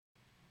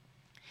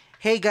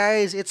Hey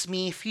guys, it's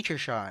me, Future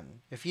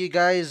Sean. If you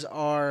guys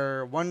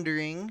are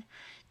wondering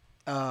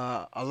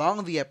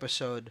along the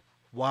episode,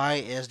 why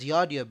is the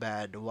audio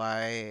bad?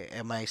 Why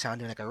am I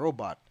sounding like a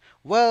robot?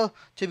 Well,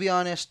 to be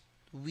honest,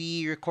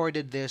 we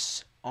recorded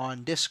this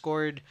on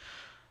Discord,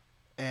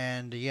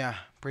 and yeah,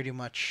 pretty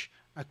much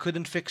I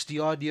couldn't fix the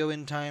audio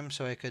in time,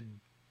 so I could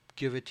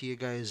give it to you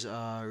guys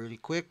really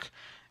quick.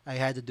 I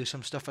had to do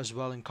some stuff as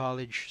well in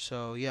college,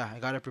 so yeah, I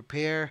gotta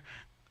prepare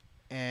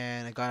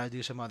and I gotta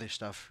do some other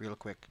stuff real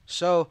quick.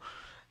 So,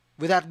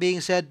 with that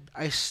being said,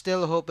 I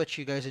still hope that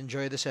you guys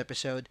enjoy this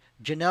episode.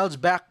 Janelle's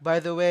back,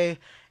 by the way,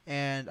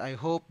 and I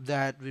hope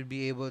that we'll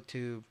be able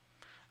to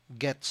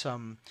get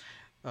some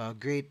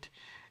great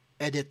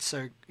edits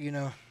or,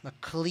 a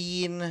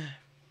clean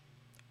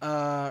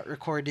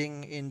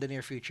recording in the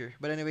near future.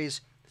 But,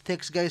 anyways,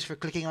 thanks, guys, for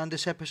clicking on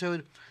this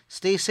episode.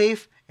 Stay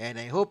safe, and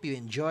I hope you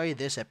enjoy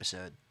this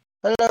episode.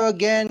 Hello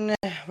again.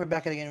 We're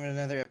back again with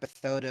another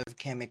episode of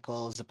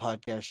Chemicals, the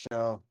podcast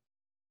show.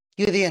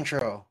 Cue the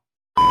intro.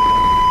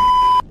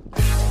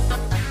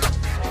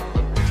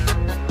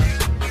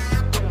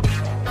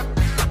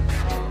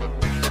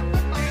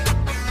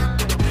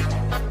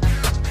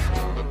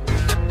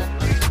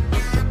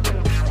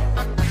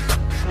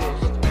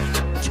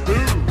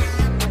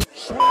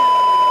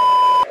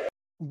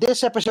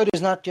 This episode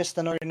is not just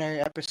an ordinary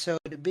episode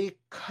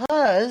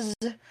because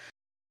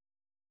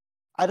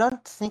I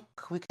don't think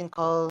we can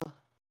call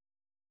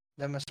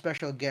them a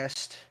special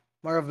guest,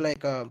 more of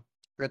like a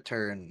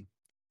return.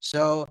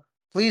 So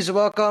please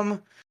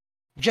welcome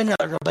Janelle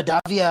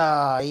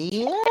Robadavia.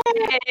 Yeah,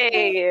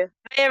 Hey,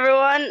 hey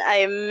everyone!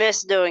 I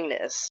miss doing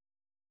this.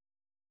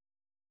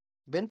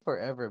 been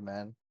forever,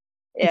 man.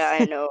 Yeah,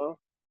 I know.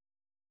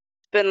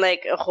 It's been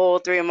like a whole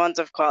 3 months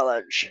of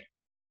college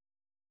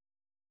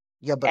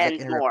Yeah, but like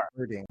and in more.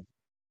 recording,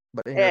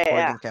 but in Yeah, yeah,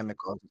 recording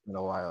chemicals, it's been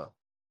a while.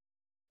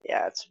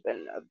 yeah. It's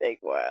been a big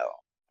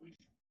while.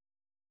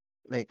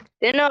 Like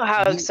You know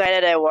how we,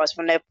 excited I was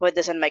when I put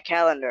this in my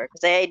calendar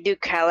because I do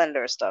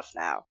calendar stuff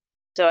now.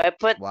 So I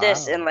put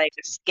this in wow. like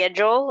a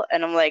schedule,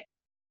 and I'm like,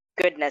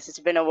 goodness, it's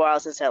been a while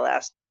since I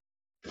last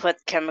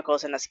put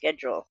chemicals in a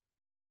schedule.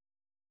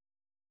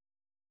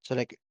 So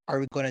like, are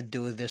we gonna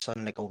do this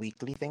on like a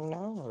weekly thing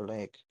now, or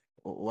like,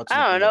 what's the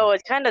I don't know. deal?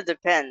 It kind of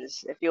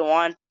depends. If you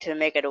want to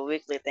make it a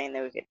weekly thing,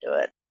 then we could do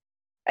it.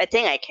 I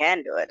think I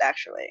can do it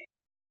actually.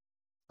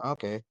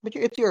 Okay, but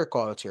it's your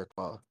call. It's your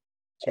call.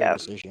 It's your Yeah.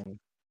 decision.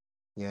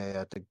 Yeah,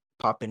 yeah. To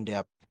pop in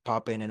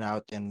and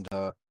out in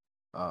the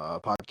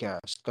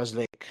podcast. Cause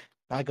like,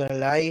 not gonna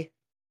lie,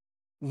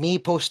 me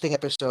posting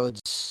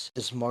episodes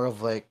is more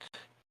of like,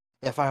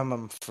 if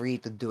I'm free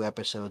to do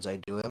episodes, I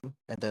do them,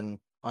 and then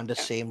on the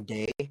same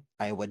day,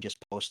 I would just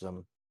post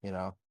them. You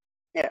know.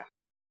 Yeah.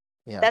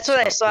 Yeah. That's what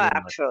I So saw pretty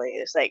much. actually.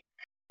 It's like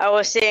I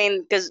was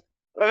saying because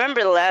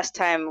remember the last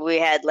time we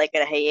had like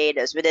a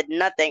hiatus, we did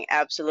nothing,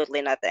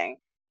 absolutely nothing,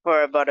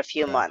 for about a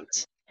few Yeah.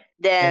 months.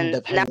 And Then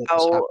that hiatus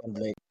now happened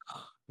like,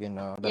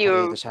 that you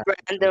hiatus happened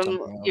from something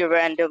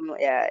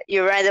else.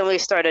 you randomly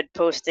started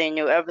posting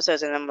new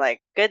episodes, and I'm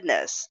like,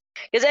 goodness,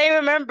 because I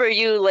remember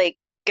you like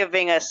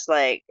giving us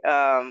like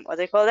what do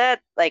they call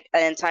that, like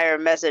an entire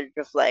message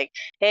of like,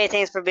 hey,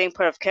 thanks for being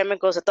part of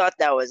chemicals. I thought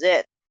that was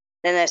it.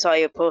 Then I saw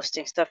you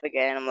posting stuff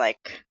again, and I'm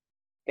like,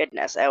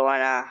 goodness, I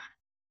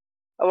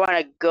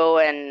wanna go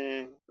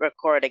and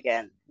record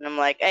again. And I'm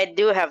like, I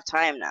do have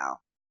time now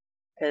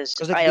because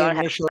Because like I the don't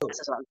have initial,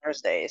 classes on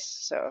Thursdays.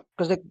 So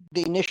because like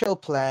the initial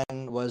plan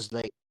was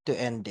like to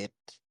end it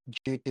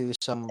due to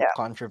some yeah,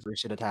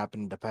 controversy that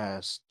happened in the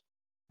past.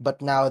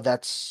 But now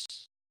that's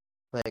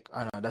like,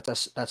 I don't know,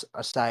 that's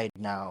aside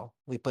now.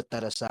 We put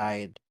that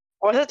aside.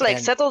 was it like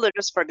And settled or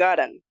just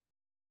forgotten?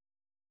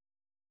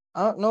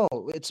 no,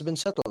 it's been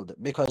settled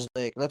because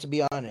like, let's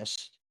be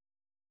honest,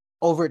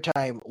 over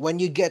time when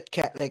you get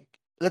like,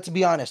 let's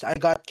be honest, I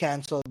got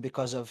canceled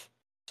because of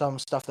some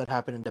stuff that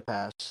happened in the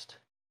past.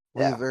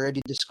 Yeah, We've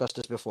already discussed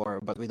this before,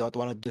 but we don't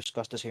want to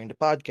discuss this here in the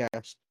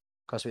podcast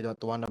because we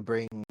don't want to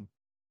bring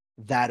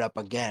that up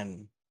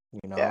again,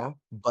 yeah,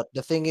 But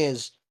the thing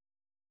is,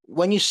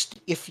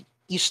 if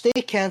you stay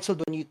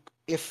canceled when you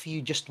if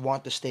you just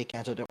want to stay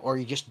canceled or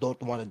you just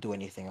don't want to do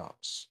anything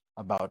else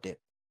about it.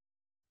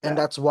 And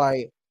yeah, that's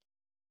why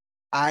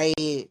I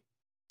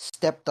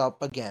stepped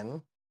up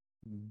again,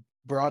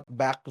 brought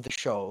back the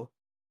show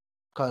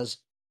because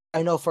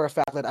I know for a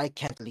fact that I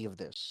can't leave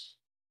this.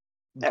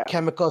 yeah,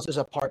 Chemicals is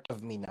a part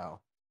of me now.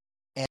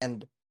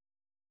 And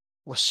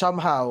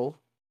somehow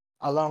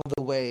along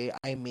the way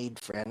I made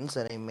friends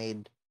and I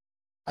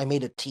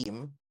made a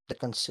team that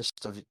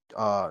consists of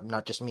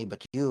not just me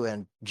but you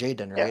and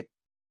Jaden, yeah. right?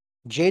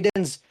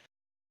 Jaden's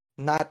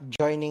not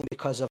joining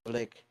because of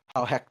like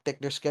how hectic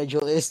their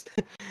schedule is.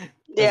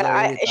 Because Yeah,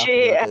 I already talked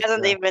she about it.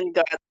 hasn't Yeah. even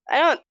got.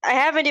 I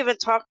haven't even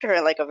talked to her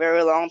in like a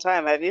very long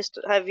time. Have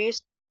you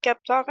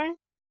kept talking?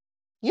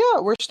 Yeah,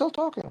 we're still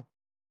talking.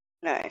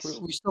 We, Nice.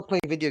 we still play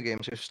video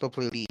games. We still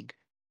play League,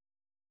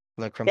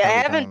 like from Yeah, I time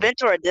to haven't time. been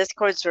to our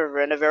Discord server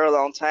in a very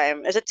long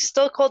time. Is it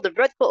still called the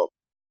Bread Cult?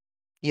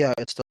 Yeah,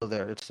 it's still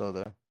there. It's still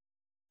there.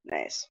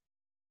 Nice.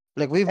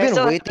 Like we've I been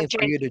still waiting haven't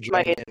for you changed to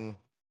my. join in.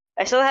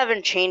 I still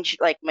haven't changed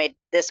like my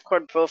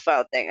Discord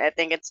profile thing. I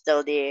think it's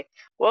still the.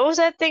 What was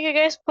that thing you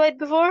guys played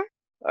before?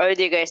 Or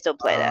do you guys still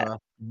play that?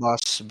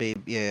 Boss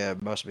baby, yeah,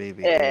 boss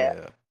baby, Yeah,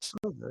 yeah.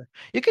 Still there.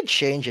 You can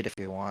change it if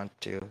you want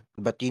to,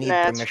 but you need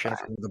nah, that's permission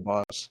fine. from the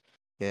boss.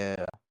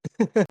 Yeah.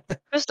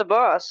 Who's the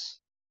boss?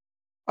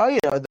 Oh,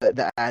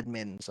 the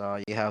admins.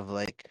 You have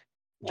like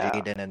No,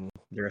 Jaden and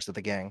the rest of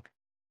the gang.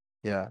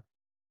 Yeah,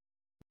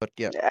 but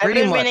yeah, I've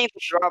pretty been much. meaning to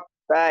drop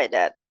by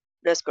that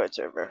Discord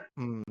server.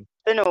 Mm. It's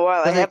been a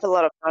while. I Cause like, have a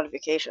lot of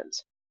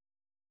notifications.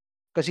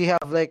 cause you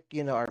have like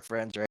our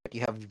friends, right?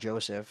 You have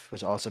Joseph,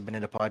 who's also been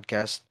in the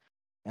podcast,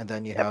 and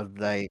then you Yep. have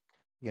like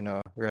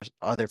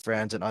other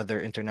friends and other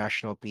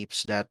international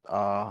peeps that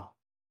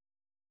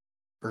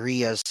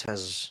Riaz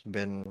has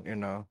been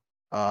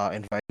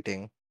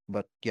inviting.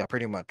 But yeah,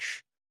 pretty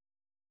much.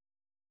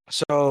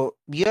 So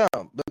yeah,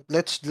 but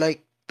let's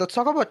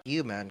talk about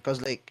you, man,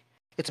 because like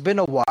it's been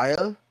a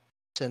while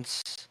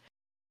since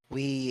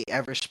we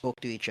ever spoke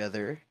to each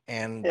other,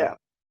 and Yeah.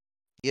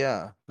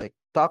 yeah, like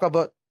talk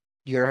about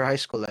your high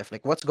school life.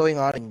 Like what's going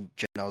on in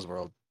Janelle's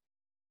world?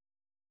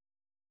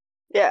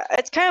 Yeah,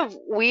 it's kind of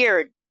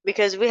weird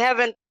because we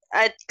haven't.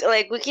 I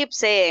like we keep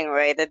saying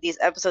right that these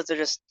episodes are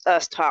just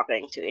us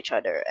talking to each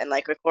other and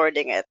like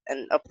recording it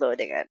and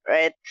uploading it,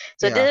 right?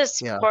 So Yeah, this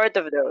is yeah. part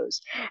of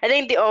those. I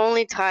think the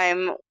only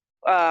time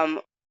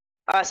um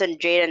us and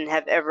Jaden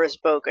have ever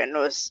spoken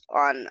was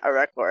on a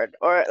record.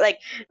 Or like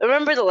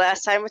remember the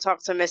last time we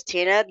talked to Miss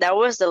Tina? That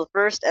was the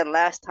first and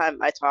last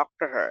time I talked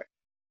to her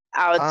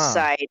Ah,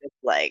 outside of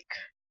like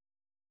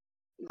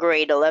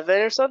grade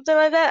 11 or something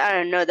like that. I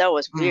don't know. That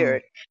was mm,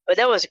 weird, but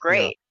that was yeah.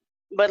 great.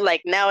 But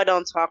like now I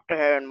don't talk to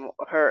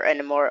her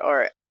anymore.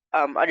 Or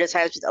other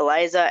times with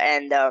Eliza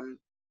and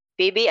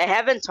Phoebe, I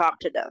haven't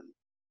talked to them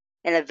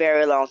in a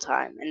very long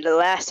time. And the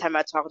last time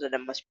I talked to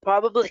them was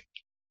probably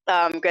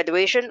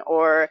graduation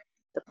or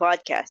the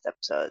podcast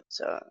episode.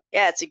 So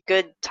yeah, it's a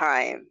good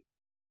time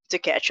to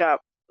catch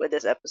up with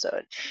this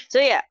episode. So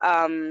yeah,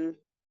 I've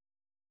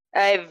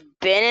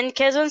been in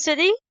Quezon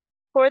City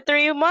for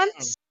 3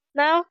 months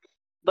now,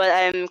 but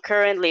I'm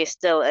currently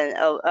still in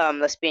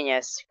Las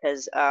Piñas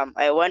because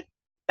I went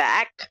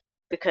back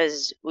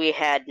because we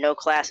had no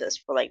classes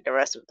for like the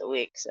rest of the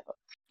week. So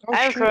Oh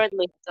I'm shit.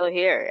 currently still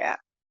here. Yeah,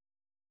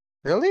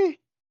 Really?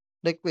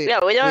 Like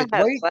yeah, we don't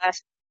wait, have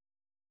class.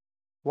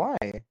 why?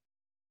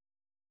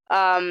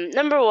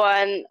 Number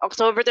one,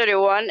 October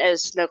 31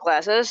 is no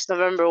classes.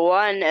 November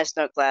 1 is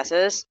no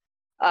classes.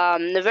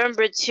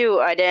 November 2,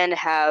 I didn't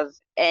have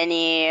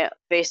any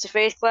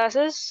face-to-face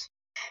classes.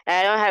 And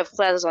I don't have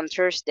classes on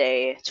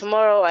Thursday.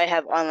 Tomorrow I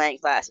have online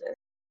classes.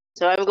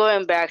 So I'm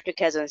going back to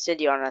Quezon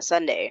City on a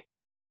Sunday.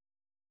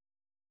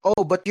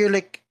 Oh, but you're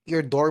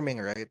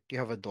dorming, right? You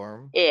have a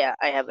dorm. Yeah,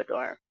 I have a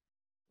dorm.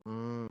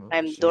 I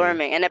I'm see.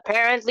 dorming. And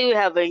apparently we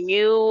have a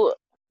new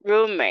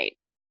roommate.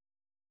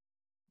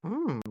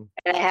 Hmm.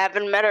 And I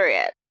haven't met her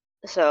yet.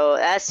 So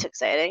that's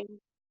exciting.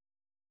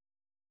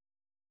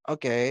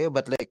 Okay,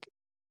 but like,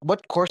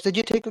 what course did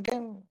you take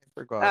again? I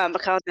forgot.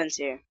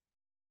 Accountancy. And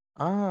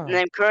Ah,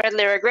 I'm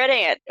currently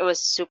regretting it. It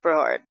was super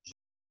hard.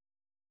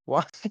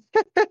 why?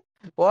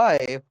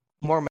 Why?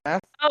 More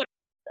math? Oh,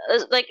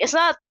 like it's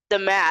not the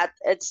math.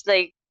 It's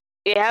like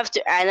you have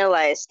to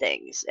analyze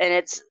things, and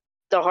it's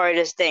the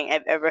hardest thing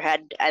I've ever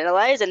had to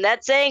analyze, and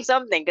that's saying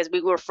something because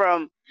we were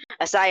from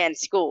a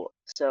science school,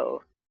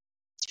 so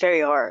it's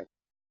very hard.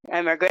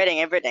 I'm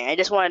regretting everything. I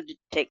just wanted to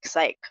take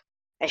psych.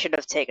 I should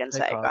have taken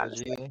psych,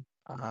 honestly. Psychology?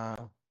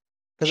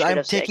 Because Should I'm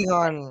have taking taken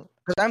psych. on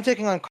because I'm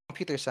taking on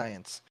computer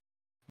science.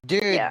 Yeah,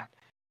 Dude,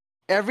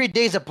 every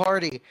day's a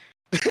party.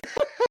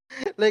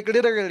 Like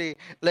literally,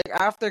 like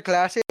after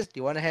classes, do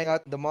you want to hang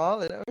out in the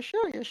mall? And, oh,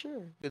 sure, yeah,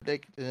 sure. And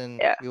then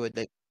yeah. we would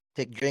like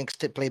take drinks,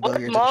 to play What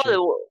billiards and mall? shit.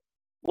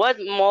 What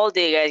mall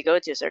do you guys go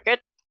to? Circuit.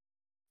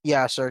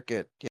 Yeah,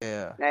 circuit.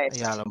 Yeah, Nice.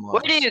 Ayala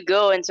Where do malls. you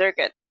go in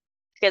Circuit?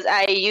 Because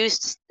I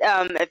used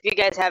if you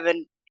guys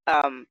haven't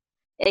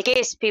in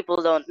case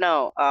people don't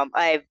know,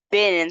 I've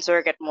been in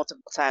Circuit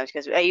multiple times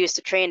because I used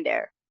to train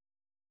there.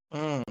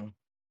 Mm,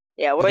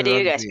 Yeah, with where the do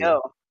you guys rugby.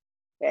 go?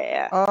 Yeah,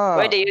 yeah.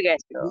 Where Ah, do you guys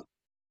we, go?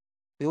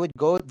 we would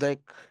go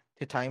like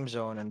to time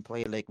zone and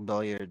play like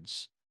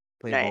billiards,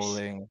 play Nice,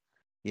 bowling.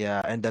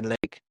 Yeah, and then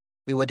like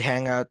we would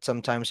hang out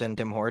sometimes in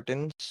Tim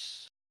Hortons.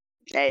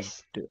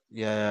 nice.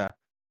 Yeah.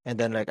 And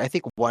then like I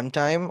think one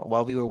time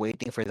while we were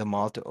waiting for the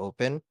mall to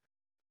open,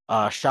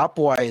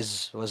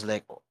 Shopwise was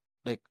like Oh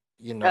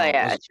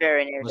yeah, was it's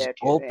very near was there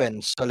too. Yeah.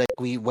 open. So like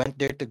we went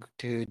there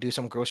to do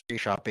some grocery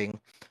shopping.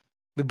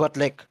 We bought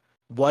like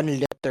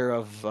 1 liter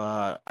of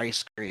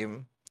ice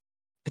cream.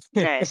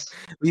 Nice.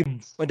 we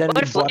and then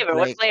we What bought flavor?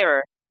 What like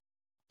flavor?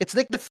 it's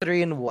like the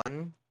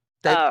 3-in-1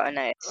 type. Oh,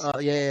 nice.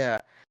 Yeah.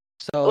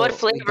 What So we got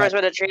flavors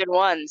were the trade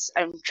ones?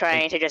 I'm like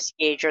trying to just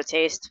gauge your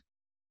taste.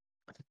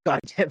 God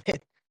damn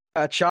it,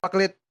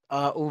 chocolate,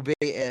 ube,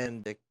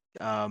 and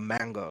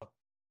mango,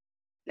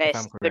 if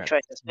I'm Nice. Good correct.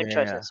 choices. Good Yeah.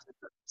 choices.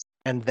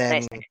 And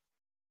Nice. then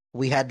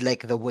we had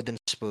like the wooden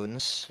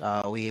spoons.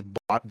 We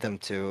bought them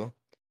too.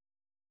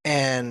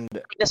 and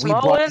The we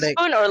small bought wooden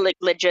spoon or like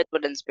legit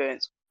wooden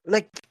spoons?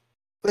 like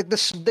like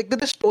the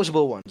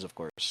disposable ones, of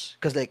course,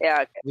 because like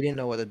Yeah, okay. we didn't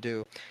know what to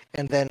do,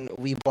 and then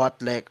we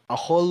bought like a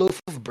whole loaf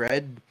of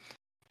bread,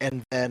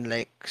 and then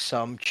like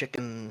some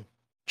chicken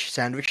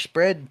sandwich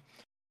spread,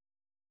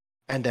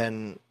 and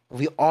then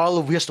we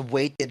all just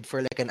waited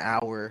for like an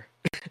hour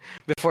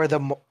before the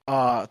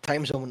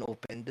time zone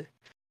opened,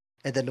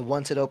 and then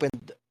once it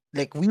opened,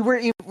 like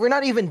we're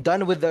not even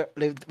done with the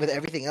like, with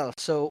everything else.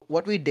 So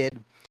what we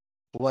did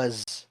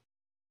was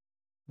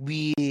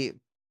we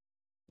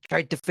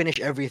tried to finish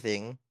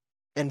everything,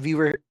 and we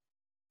were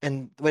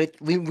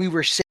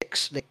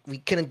six, like we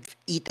couldn't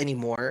eat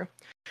anymore.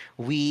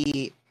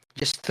 We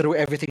just threw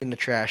everything in the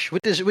trash,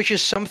 which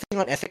is something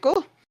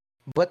unethical.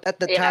 But at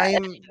the Yeah,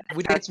 it time,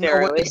 we sounds didn't know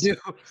very what to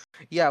wasteful. do.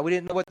 Yeah, we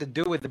didn't know what to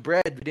do with the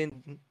bread.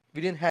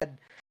 We didn't have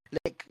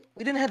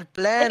Take the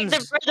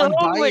plans bread on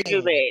home with you,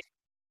 buying. mate.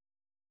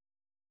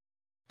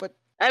 But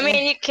I eh,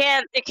 mean, you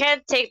can't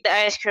take the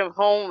ice cream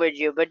home with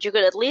you, but you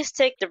could at least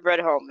take the bread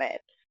home, mate.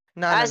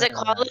 no, no, As no, a no,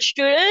 no. college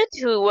student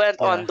who went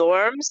on Yeah.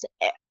 dorms,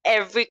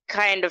 every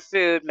kind of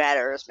food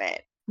matters,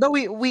 mate. No,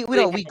 we We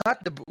no,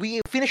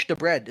 we finished the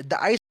bread.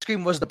 The ice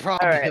cream was the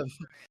all right. problem.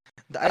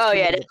 The ice Oh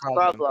cream yeah, was the that's the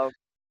problem. problem.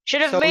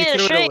 Should have So we made a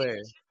threw it shake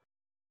away.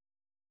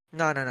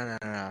 No, no, no, no,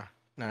 no, no,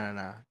 no, no,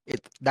 no. It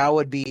that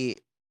would be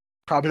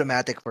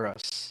problematic for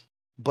us.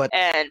 But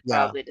and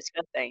yeah, probably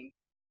disgusting.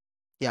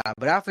 yeah.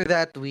 But after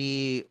that,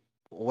 we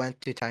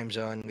went to time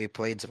zone. We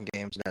played some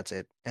games. That's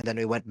it. And then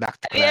we went back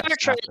to Have you ever class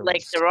tried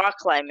like afterwards. the rock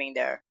climbing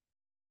there?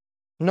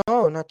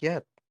 No, not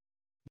yet.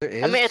 There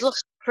I mean, it is.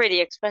 looks pretty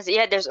expensive.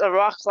 Yeah, there's a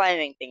rock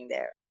climbing thing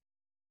there.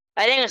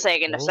 I think it's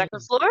like in the Oh, second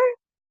floor.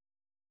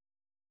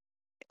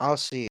 I'll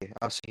see.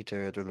 I'll see to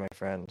it with my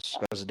friends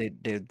because they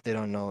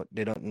don't know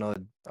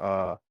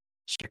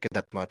circuit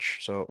that much.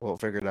 So we'll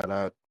figure that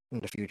out in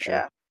the future.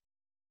 Yeah.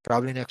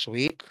 Probably next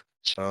week.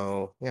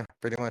 So yeah,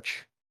 pretty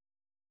much.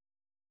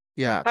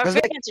 Yeah, How because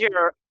frequent is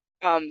your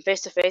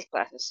face-to-face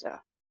classes though?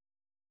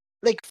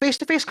 like face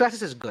to face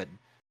classes is good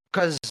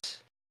because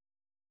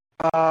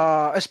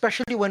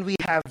especially when we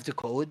have to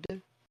code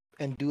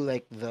and do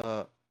like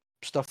the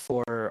stuff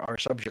for our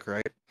subject,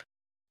 right?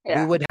 We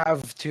Yeah. would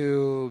have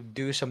to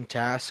do some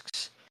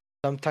tasks.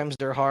 Sometimes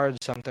they're hard,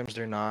 sometimes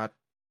they're not.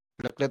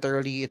 Like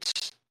literally,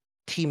 it's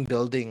team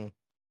building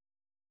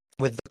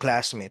with the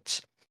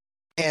classmates.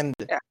 And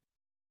Yeah.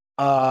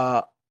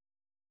 uh,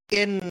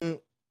 in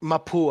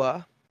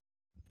Mapua,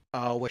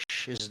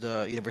 which is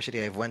the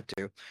university I've went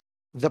to,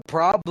 the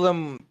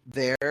problem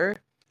there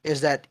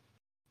is that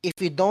if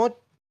you don't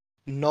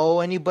know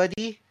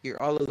anybody,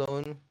 you're all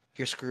alone,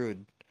 you're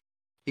screwed.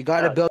 You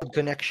gotta Oh, build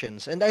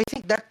connections. And I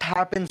think that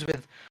happens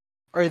with,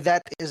 or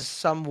that is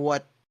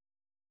somewhat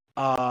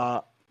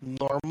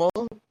normal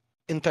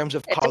in terms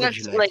of it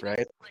college sounds life, like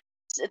right?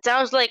 it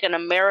sounds like an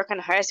American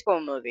high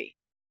school movie.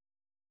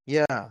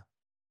 Yeah,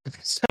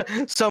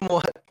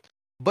 somewhat.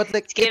 But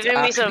like It's it's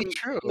giving me actually some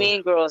true.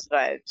 Mean Girls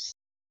vibes.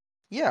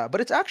 Yeah,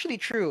 but it's actually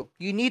true.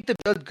 You need to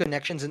build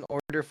connections in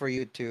order for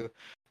you to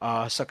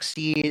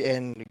succeed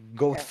and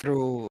go Yeah.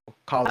 through How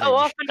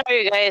college. often are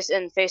you guys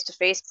in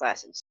face-to-face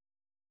classes?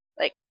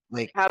 Like,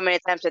 Like how many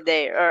times a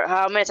day or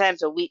how many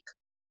times a week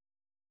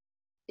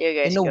do you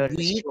in guys a go to the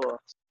week, school?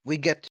 we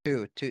get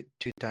two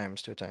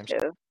times. Two.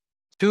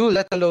 Two,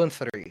 let alone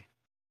three.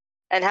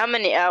 And how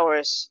many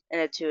hours in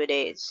the 2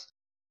 days?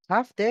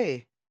 Half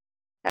day.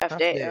 Half Half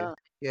day. day. Oh.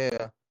 Yeah.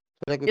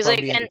 So like we Because like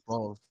probably end at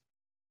 12.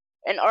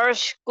 in our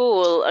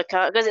school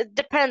account, because it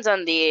depends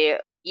on the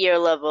year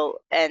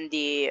level and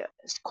the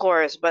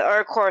course, but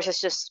our course is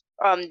just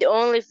the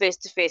only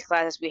face-to-face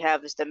classes we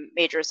have is the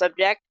major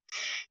subject,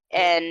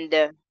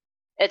 and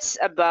it's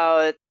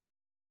about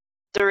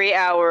 3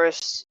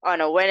 hours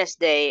on a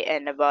Wednesday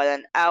and about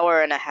an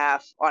hour and a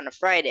half on a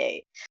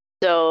Friday.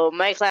 So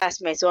my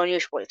classmates don't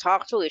usually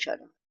talk to each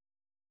other.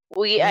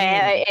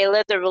 Mm. I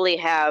literally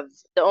have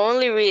the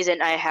only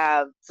reason I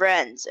have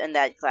friends in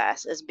that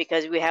class is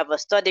because we have a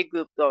study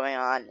group going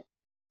on,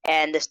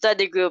 and the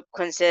study group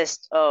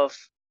consists of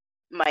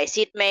my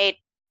seatmate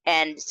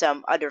and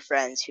some other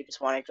friends who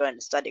just want to join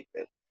the study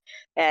group.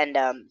 And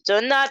so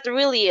not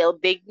really a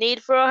big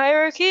need for a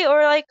hierarchy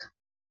or like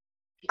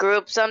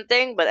group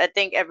something, but I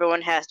think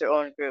everyone has their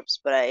own groups.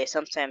 But I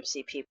sometimes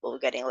see people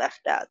getting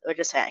left out, or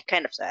just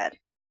kind of sad.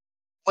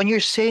 When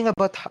you're saying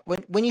about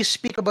when you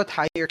speak about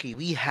hierarchy,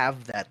 we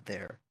have that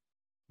there.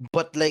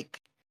 But like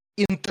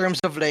in terms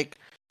of like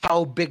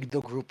how big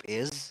the group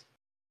is,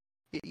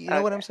 you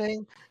know what I'm Okay,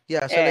 saying?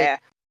 Yeah, so yeah, like yeah.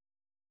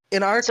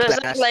 in our So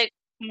it's not class, like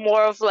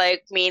more of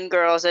like Mean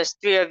Girls. There's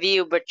three of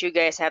you, but you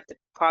guys have the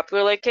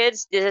popular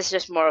kids. This is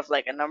just more of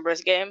like a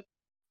numbers game.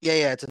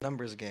 yeah, it's a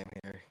numbers game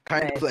here.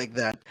 Kind of Nice. like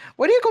that.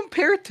 What do you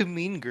compare it to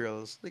Mean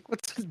Girls? Like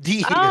what's the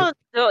deal? Oh,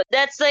 so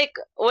that's like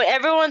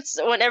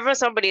whenever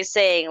somebody's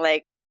saying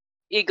like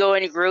you go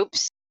in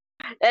groups.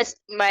 That's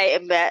my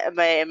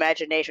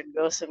imagination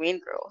goes to Mean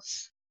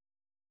Girls.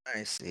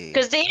 I see.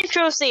 Because the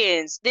intro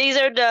scenes,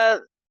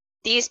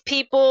 these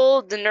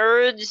people, the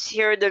nerds,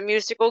 here are the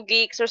musical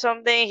geeks or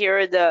something. Here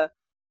are the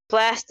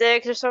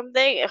plastics or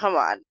something. Come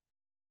on,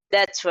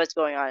 that's what's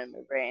going on in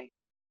my brain.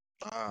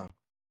 Uh,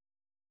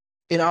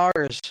 in our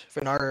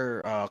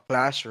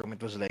classroom,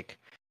 it was like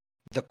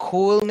the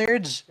cool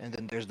nerds, and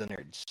then there's the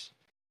nerds.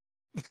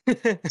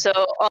 So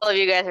all of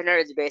you guys are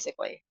nerds,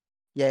 basically.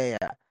 Yeah,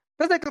 yeah.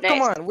 But like, come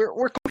Nice. on,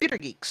 we're computer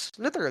geeks,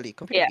 literally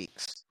computer Yeah,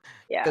 geeks.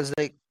 yeah. Because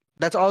like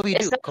that's all we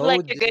It's do. not like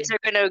Code. you guys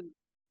are gonna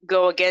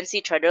go against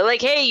each other.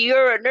 Like, hey,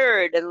 you're a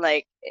nerd, and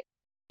like,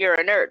 you're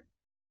a nerd.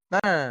 No,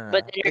 no, no, no,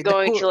 But no. then you're Like the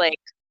going cool, to like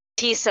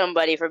tease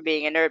somebody for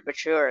being a nerd, but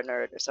you're a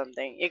nerd or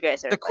something. You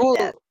guys the aren't like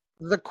that.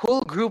 cool, the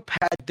cool group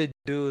had to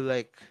do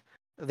like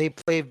they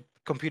play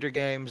computer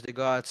games. They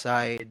go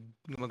outside,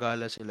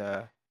 gumagala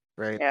sila,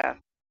 right? Yeah.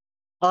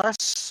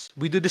 Us,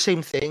 we do the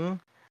same thing,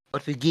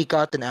 but we geek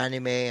out in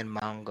anime and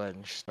manga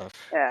and stuff.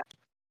 Yeah.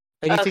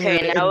 Anything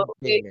Okay, now related?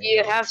 Yeah, yeah, you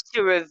yeah. have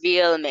to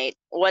reveal, mate.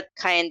 What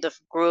kind of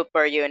group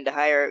are you in the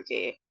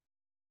hierarchy?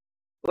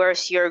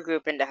 Where's your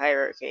group in the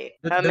hierarchy?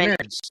 How The many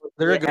nerds, people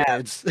the do you regular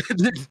have?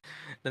 nerds,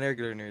 the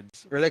regular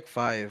nerds. We're like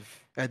five,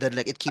 and then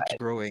like it keeps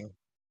growing.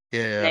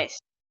 Yeah, yeah, Nice.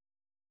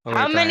 over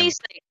How many time. is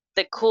like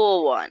the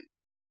cool one?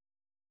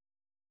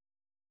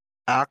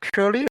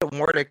 Actually,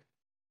 more like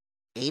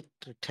 8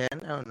 or 10.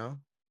 I don't know.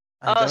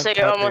 I Oh, so don't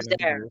you're have their almost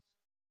there. numbers.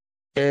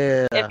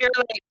 Yeah, If you're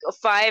like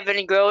 5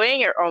 and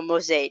growing, you're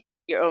almost 8.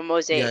 You're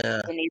almost yeah, 8.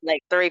 yeah, You need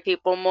like 3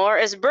 people more.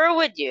 Is Burr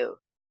with you?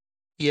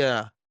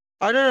 yeah.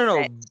 I don't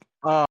Nice.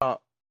 know.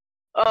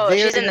 Oh,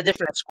 They're she's in in a a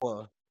different. different school.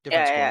 Yeah,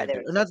 Different school.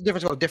 yeah. Yeah. Not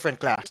different school. Different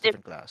class. Diff-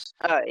 Different class.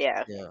 oh,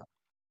 yeah. Okay. Yeah,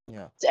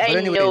 yeah. So I But know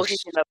anyways,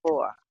 she's in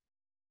Mapua.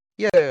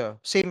 yeah, yeah, yeah.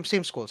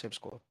 Same school. Same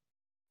school.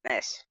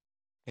 Nice.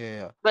 Yeah,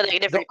 yeah. But like a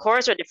The different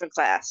course or different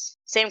class?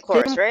 Same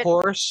course, right?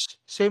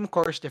 same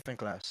course, different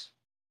class.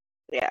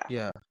 Yeah.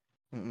 Yeah.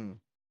 Mm-mm.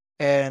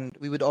 And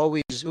we would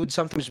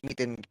sometimes meet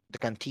in the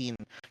canteen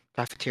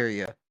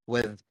cafeteria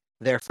with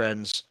their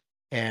friends,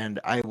 and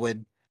I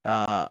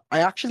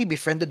actually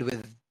befriended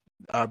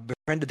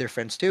their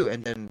friends too,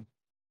 and then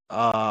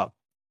uh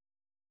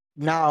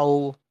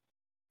now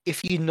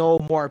if you know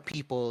more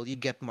people, you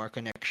get more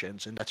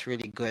connections, and that's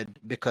really good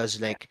because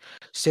like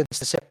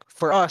since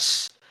for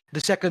us the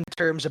second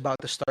term's about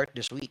to start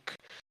this week,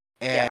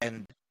 Yeah.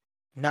 and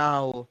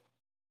now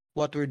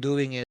what we're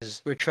doing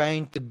is we're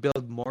trying to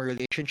build more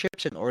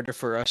relationships in order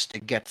for us to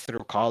get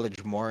through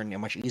college more and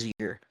much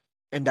easier.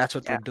 And that's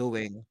what Yeah. we're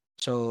doing.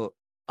 So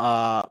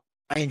I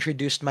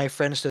introduced my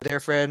friends to their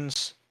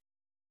friends.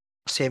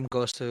 Same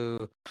goes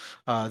to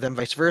them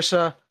vice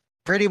versa.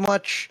 Pretty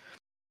much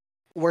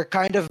we're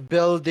kind of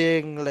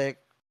building like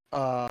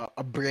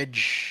a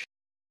bridge,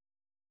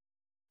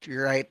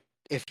 right?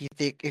 If you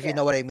Yeah.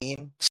 know what I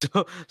mean.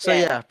 So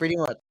Yeah. yeah,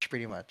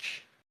 pretty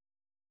much.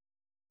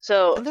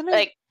 So And then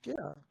like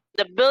yeah.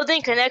 the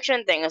building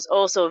connection thing is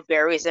also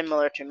very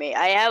similar to me.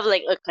 I have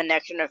like a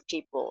connection of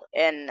people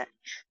in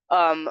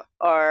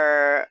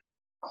our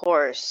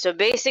course. So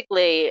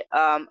basically,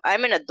 I'm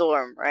in a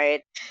dorm,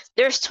 right?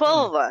 There's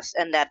 12 of us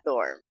in that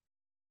dorm.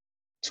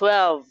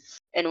 12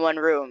 in one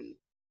room.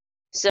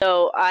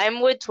 So I'm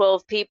with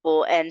 12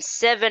 people and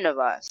 7 of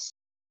us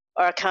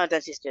are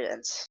accountancy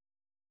students,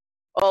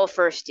 all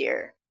first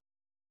year.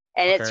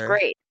 And it's Okay.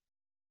 great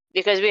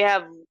because we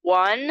have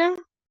one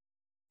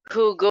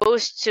who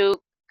goes to,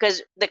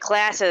 because the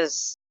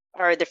classes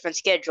are different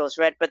schedules,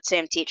 right? But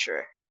same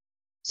teacher.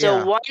 So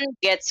Yeah. one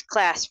gets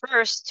class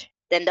first,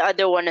 then the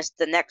other one is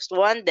the next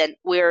one, then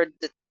we're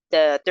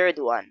the third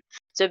one.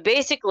 So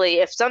basically,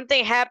 if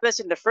something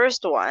happens in the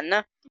first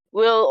one,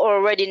 we'll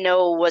already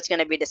know what's going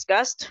to be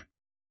discussed.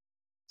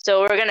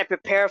 So we're going to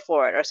prepare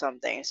for it or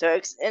something. So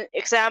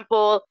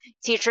example,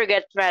 teacher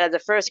gets mad at the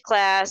first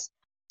class,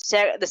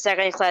 the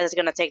second class is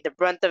going to take the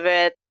brunt of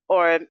it,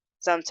 or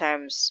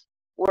sometimes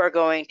we're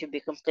going to be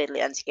completely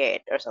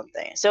unscathed or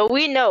something. So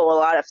we know a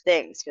lot of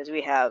things because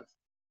we have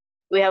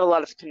a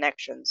lot of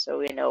connections, so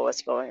we know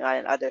what's going on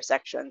in other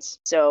sections.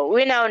 So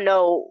we now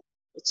know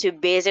to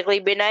basically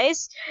be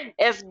nice.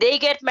 If they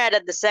get mad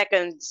at the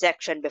second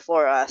section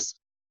before us,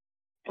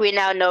 we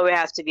now know we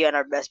have to be on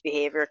our best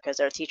behavior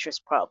because our teacher's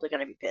probably going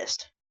to be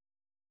pissed.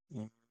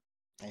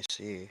 I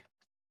see.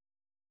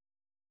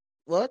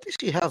 Well, at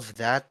least you have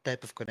that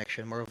type of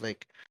connection, more of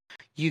like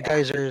you Yeah.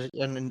 guys are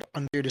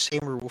under the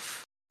same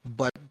roof,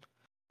 but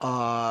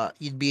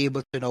you'd be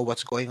able to know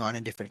what's going on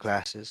in different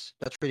classes.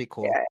 That's pretty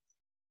cool. Yeah.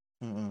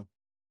 Mm-mm.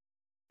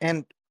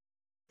 And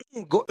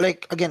go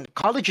like again,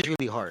 college is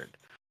really hard,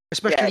 Yeah, it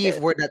especially if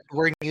is.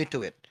 we're new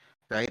to it,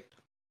 right? Yeah.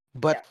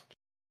 But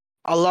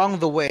along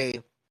the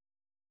way,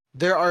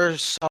 there are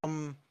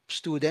some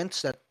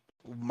students that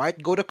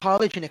might go to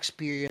college and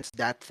experience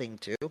that thing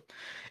too,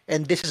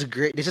 and this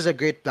is a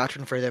great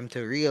platform for them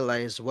to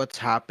realize what's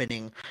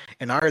happening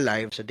in our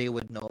lives so they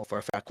would know for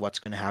a fact what's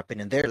going to happen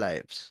in their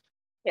lives,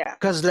 Yeah.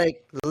 because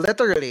like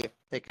literally,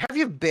 like have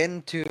you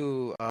been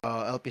to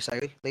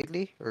LPSI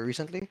lately or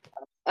recently?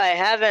 I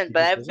haven't, You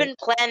but just I've visit? been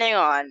planning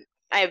on.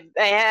 I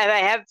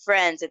have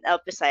friends in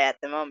Elpisai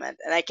at the moment,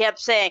 and I kept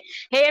saying,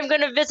 "Hey, I'm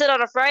gonna visit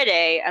on a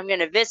Friday. I'm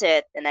gonna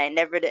visit," and I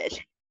never did.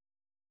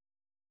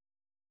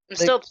 I'm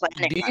still Like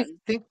planning do you on.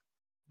 think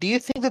Do you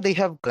think that they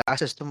have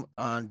classes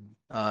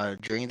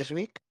during this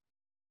week?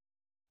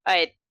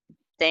 I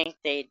think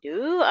they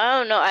do. I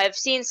don't know. I've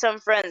seen some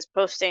friends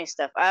posting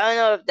stuff. I don't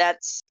know if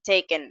that's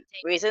taken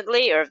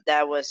recently or if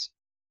that was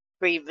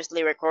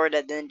previously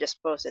recorded and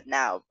just posted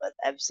now, but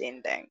I've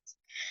seen things.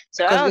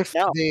 So I Because don't if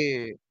know.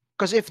 they,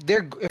 because if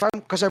I'm,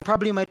 because I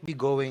probably might be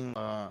going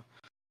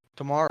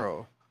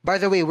tomorrow. By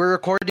the way,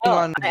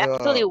 Oh, I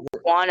actually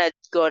wanna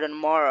go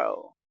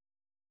tomorrow.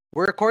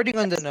 we're recording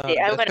on Let's see.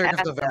 I'm the gonna 3rd of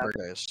ask them. November,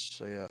 guys.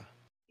 So yeah,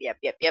 Yep.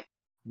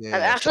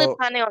 I'm yeah. actually So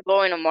planning on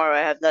going tomorrow. I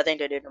have nothing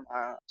to do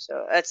tomorrow,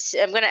 so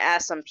I'm gonna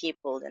ask some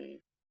people and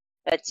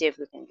let's see if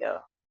we can go.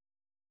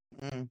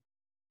 mm,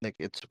 like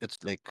it's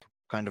like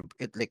kind of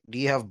it like. Do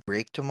you have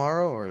break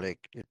tomorrow or like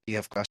do you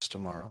have class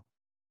tomorrow?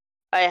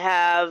 I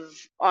have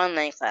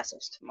online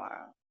classes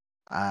tomorrow,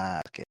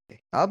 Ah,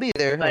 okay. I'll be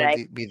there. but I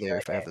Be there go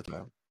if I have there. the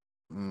time.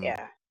 Mm.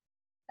 Yeah,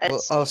 Well,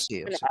 let's I'll see.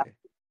 see. I'm I'll gonna see.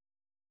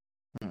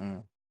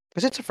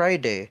 Because it's a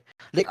Friday.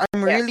 Like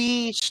I'm yeah,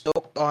 really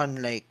stoked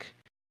on like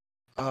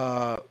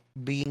uh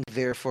being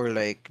there for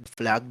like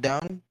flag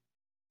down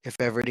if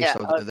ever they yeah.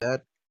 still do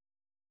that.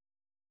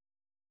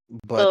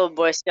 But Still a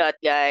Boy Scout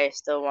guy.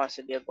 Still wants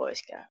to be a Boy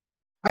Scout.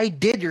 I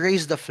did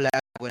raise the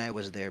flag when I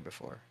was there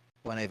before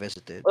when I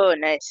visited Oh,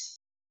 nice.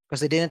 because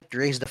they didn't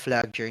raise the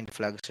flag during the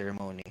flag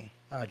ceremony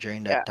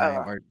during Yeah. that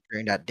time or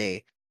during that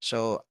day.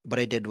 So what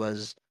I did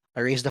was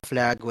I raised the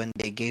flag when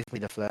they gave me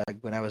the flag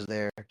when I was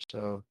there.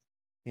 So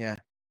yeah,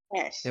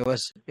 Nice. it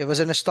was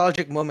a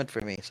nostalgic moment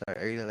for me. So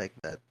I really like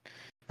that.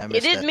 I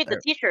You miss did that. meet the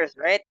teachers,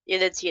 right? You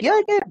did see Yeah, I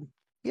them. did.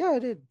 Yeah, I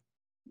did.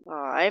 Oh,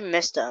 I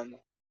missed them.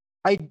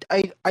 I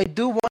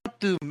do want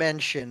to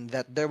mention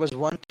that there was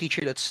one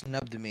teacher that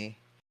snubbed me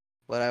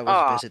while I was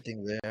Oh,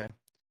 visiting there.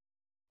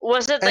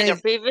 was it And like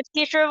a previous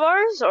teacher of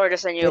ours or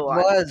just a new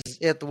one?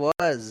 it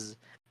was.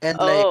 And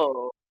like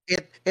Oh,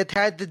 it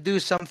had to do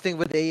something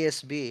with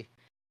ASB.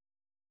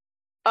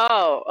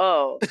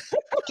 oh.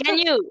 Can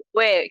you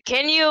wait?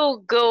 Can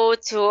you go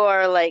to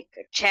our like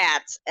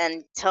chats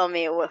and tell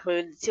me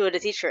who the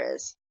teacher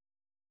is?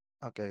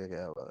 Okay.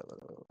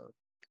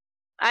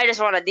 I just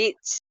want to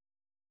deets.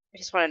 I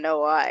just want to know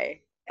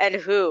why and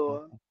who.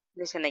 I'm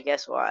just gonna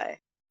guess why.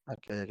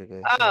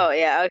 So Oh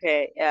yeah,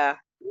 okay, yeah.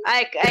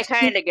 I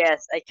kind of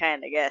guessed. I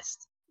kind of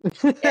guessed.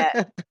 Yeah,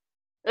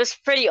 it was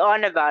pretty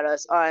on about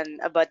us on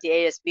about the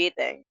ASB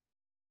thing.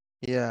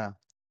 yeah.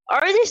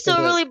 Are they And still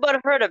really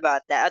butthurt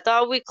about that? I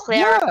thought we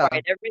yeah,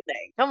 clarified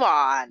everything. Come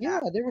on. yeah,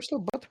 they were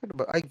still butthurt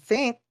about I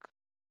think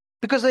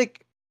because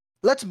like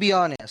let's be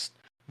honest,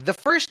 the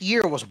first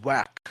year was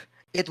whack.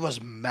 It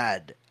was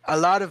mad. A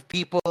lot of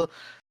people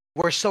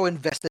were so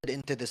invested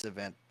into this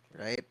event,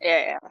 right?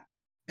 Yeah.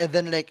 And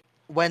then like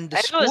when the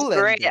And it was school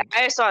great. ended,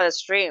 I saw the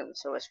stream,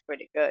 so it was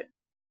pretty good.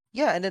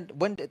 yeah, and then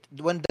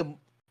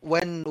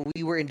when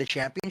we were in the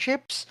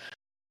championships,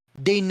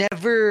 they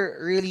never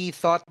really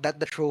thought that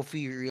the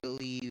trophy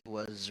really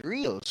was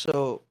real.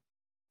 So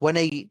when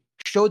I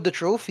showed the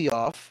trophy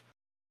off,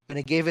 when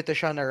I gave it to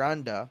Sean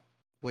Aranda,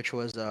 which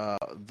was the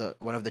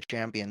one of the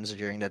champions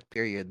during that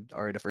period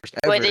or the first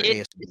Wait, ever so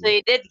ASB.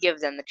 you did give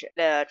them the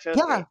Yeah,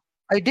 trophy?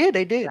 I Yeah.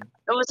 did.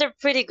 It was a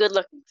pretty good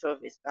looking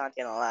trophy. Not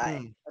gonna lie,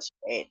 Mm. that's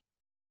great.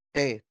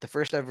 Hey, the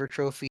first ever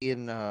trophy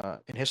in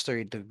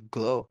history to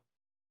glow.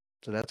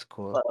 So that's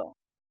cool. Whoa.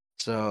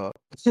 So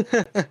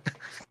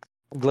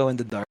glow in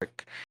the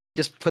dark.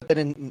 Just put that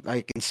in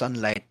like in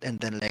sunlight and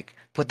then like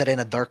put that in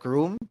a dark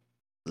room,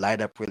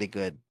 light up really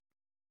good.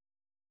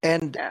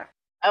 And Yeah.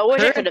 I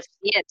wish I could current have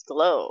seen it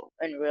glow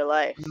in real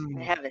life.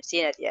 I mm, haven't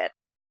seen it yet.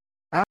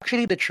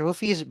 actually the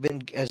trophy has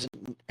been as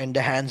in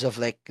the hands of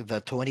like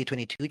the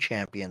 2022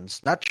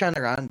 champions, not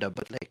Chanaranda,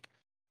 but like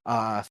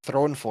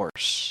Throne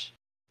Force.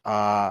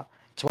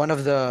 It's one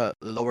of the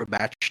lower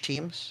batch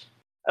teams.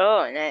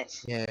 Oh,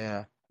 nice.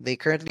 Yeah, they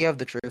currently have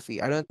the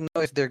trophy. I don't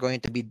know if they're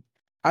going to be.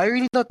 I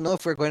really don't know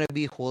if we're going to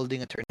be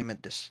holding a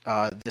tournament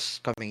this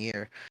coming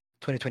year,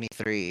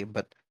 2023.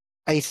 But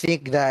I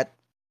think that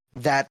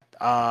that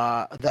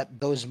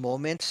those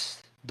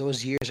moments,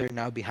 those years are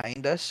now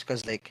behind us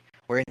because like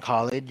we're in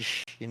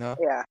college, you know.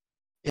 Yeah,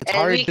 It's and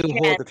hard we to can.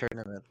 hold a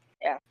tournament.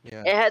 Yeah,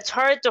 Yeah, it's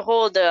hard to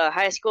hold a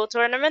high school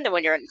tournament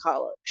when you're in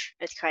college.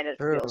 It kind of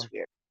feels true.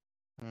 weird.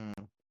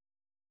 Mm.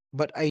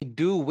 But I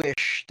do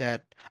wish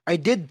that I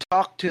did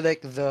talk to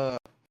like the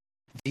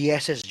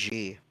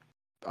SSG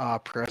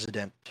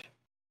president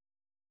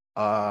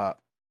uh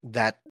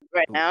that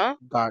Right now.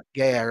 got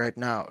right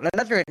now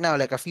not right now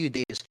like a few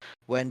days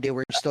when they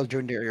were still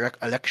during the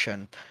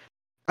election.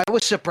 I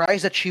was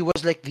surprised that she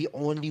was like the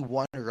only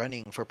one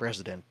running for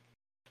president,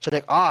 so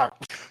like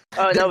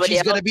Oh, then nobody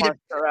she's else gonna be the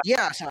wants to run.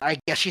 yeah, so I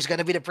guess she's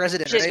gonna be the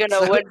president, She's right? gonna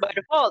So win by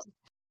default.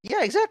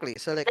 yeah, exactly,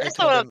 so like I That's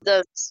told one of them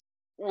the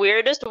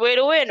weirdest way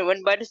to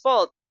win by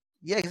default.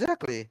 yeah,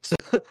 exactly. So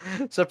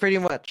so pretty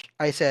much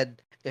I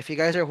said if you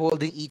guys are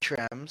holding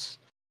e-trams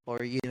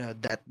or you know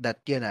that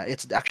you know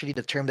it's actually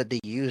the term that they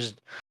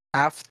used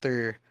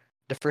after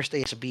the first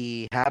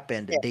ASB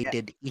happened, they Yeah.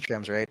 did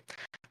e-trams, right?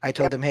 I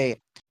told Yep. them, hey,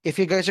 if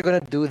you guys are gonna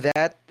do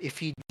that,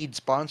 if you need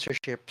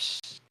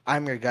sponsorships,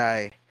 I'm your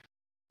guy.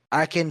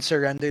 I can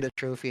surrender the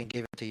trophy and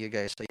give it to you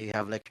guys, so you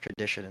have like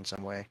tradition in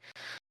some way.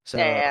 Yeah, So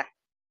yeah.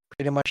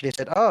 pretty much they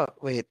said, "Oh,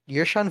 wait,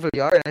 you're Sean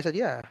Villar," and I said,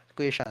 "Yeah,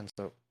 Kuya Sean."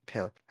 So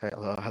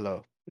hello,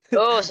 hello.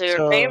 Oh, so you're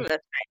So famous.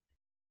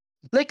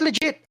 like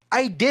legit,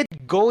 I did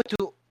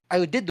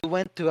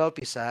went to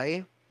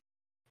LPSI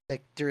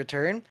like to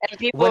return. And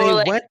people When I were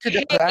like, went to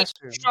the "Hey,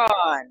 classroom,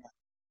 Sean,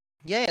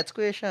 yeah, it's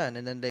Kuya Sean,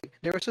 and then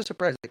they were so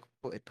surprised, like,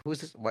 wait,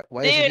 who's this? Why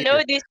do is he you know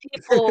here? these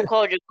people who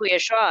called you Kuya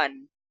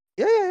Sean?"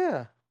 Yeah, yeah,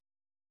 yeah.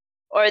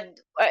 Or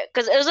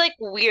because it was like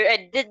weird.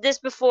 I did this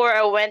before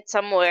I went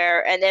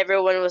somewhere, and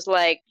everyone was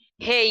like,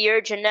 "Hey,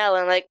 you're Janelle,"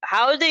 and like,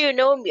 "How do you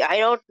know me? I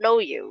don't know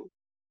you."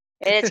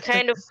 And it's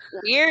kind of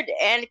weird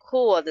and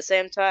cool at the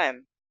same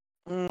time.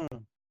 Mm.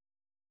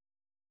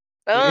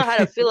 I don't know how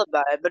to feel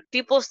about it, but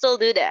people still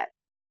do that.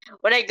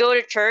 When I go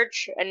to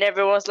church and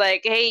everyone's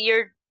like, "Hey,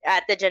 you're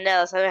at the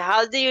Janelles," I'm like,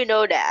 "How do you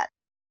know that?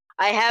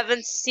 I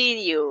haven't seen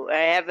you.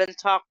 I haven't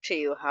talked to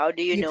you. How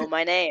do you know even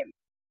my name?"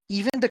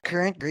 even the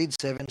current grade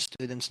 7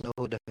 students know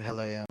who the hell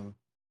I am.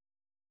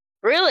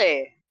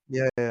 Really?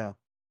 Yeah, yeah.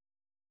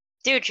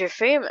 Dude, you're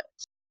famous.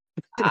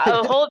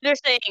 I hope they're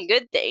saying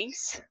good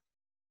things.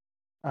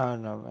 I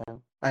don't know,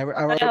 man. I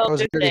I hope was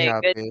they're really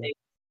saying good happy. things.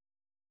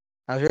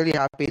 I was really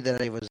happy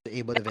that I was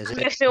able to It visit,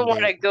 makes me and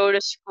want they. to go to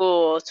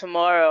school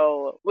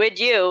tomorrow with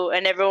you,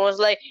 and everyone's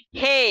like,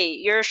 "Hey,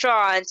 you're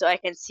Sean," so I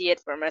can see it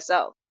for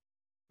myself.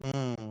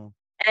 Mm.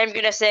 And I'm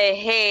gonna say,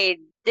 "Hey,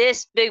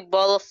 this big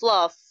ball of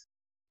fluff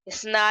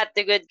is not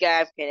the good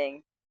guy." I'm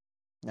kidding.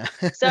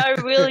 He's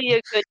not really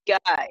a good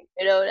guy.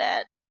 You know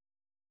that?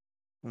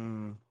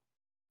 mm.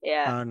 I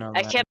Yeah. don't know,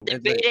 I man. kept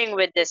debating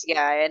with this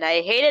guy, and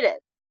I hated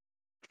it.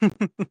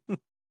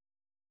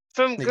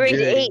 From Like grade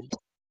 8. Jerry,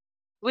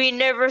 We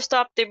never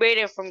stopped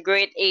debating from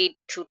grade 8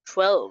 to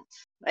 12,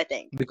 I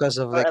think. because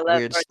of Or like 11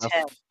 weird or stuff.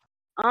 10.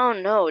 Oh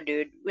no,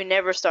 dude. We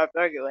never stopped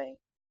arguing.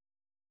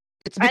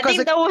 It's I because think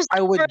like that was I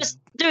the would. first,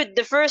 dude,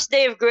 the first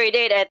day of grade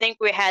 8, I think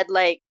we had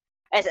like,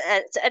 I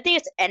think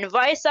it's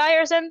Envi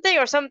or something,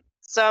 or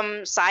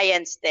some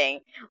science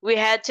thing. We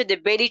had to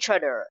debate each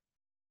other.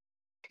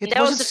 And It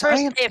that was wasn't the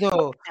first science day of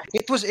though. class.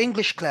 It was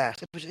English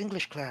class. It was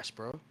English class,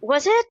 bro.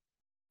 Was it?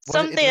 It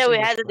Something was that we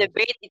English had to class.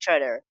 debate each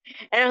other.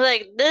 And I was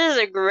like, this is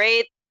a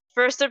great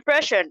first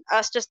impression,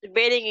 us just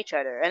debating each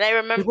other. And I It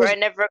remember I was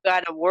never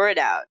got a word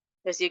out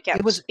because you it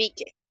kept was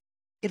speaking.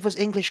 it was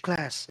English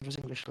class. It was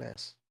English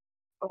class.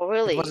 Oh, It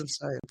really? wasn't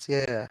science.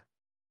 Yeah.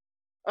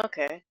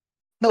 Okay.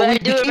 No, But I we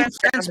do became remember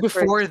that friends was the first.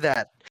 before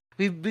that.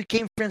 We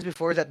became friends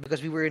before that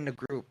because we were in a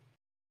group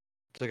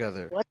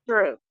together. What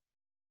group?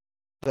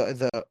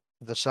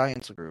 The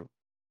science group.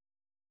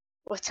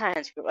 What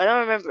science group? I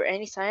don't remember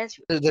any science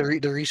group.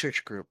 The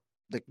research group.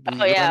 Like Oh,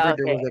 you remember yeah,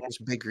 there okay. was like this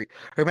big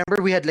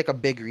remember we had like a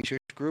big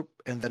research group,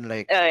 and then Oh,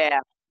 yeah.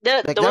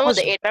 The that one with was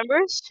the 8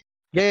 members?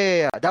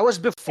 yeah. That was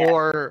Yeah.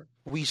 before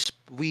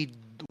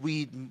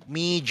we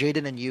me,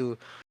 Jaden, and you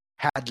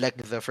had like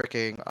the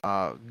freaking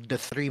the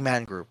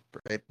 3-man group,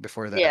 right?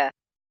 Before that. Yeah.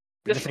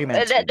 The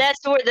 3-man team.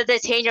 That's where the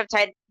titanium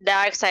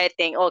dioxide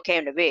thing all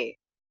came to be.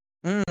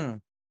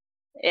 Mm,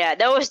 Yeah,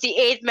 that was the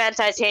 8-man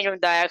titanium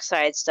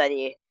dioxide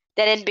study.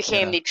 Then it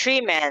became yeah. the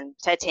 3-man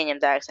titanium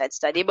dioxide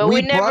study, but we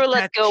We never brought let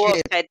that go of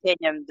shit.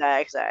 titanium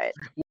dioxide.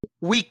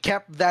 We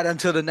kept that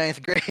until the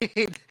ninth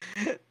grade.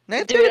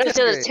 Ninth grade or Dude, 10th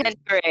until the grade?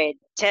 10th grade.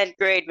 10th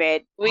grade,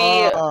 mate. We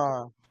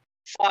Oh,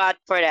 fought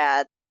for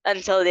that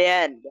until the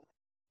end.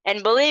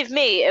 And believe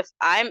me, if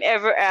I'm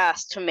ever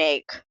asked to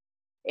make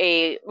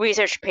a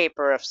research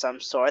paper of some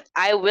sort,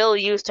 I will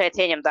use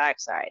titanium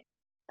dioxide.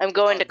 I'm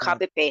going oh to god.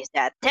 copy paste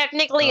that.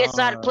 Technically, it's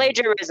not Uh,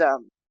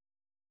 plagiarism.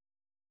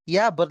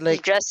 yeah, but I'm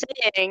like just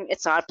saying,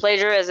 it's not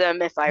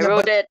plagiarism if I yeah,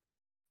 wrote it.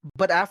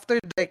 but after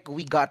like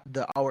we got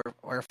the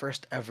our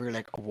first ever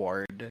like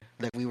award,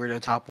 like we were the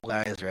top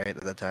guys, right,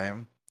 at the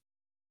time.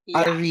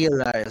 I Yeah.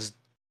 realized,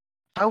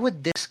 how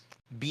would this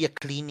be a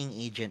cleaning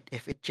agent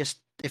if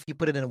you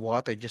put it in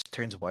water, it just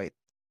turns white.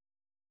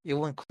 It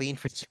won't clean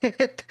for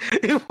it.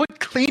 It would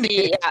clean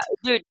Yeah, it.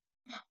 dude,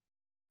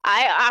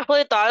 I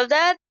actually thought of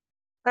that.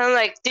 I'm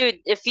like, dude,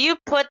 if you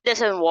put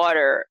this in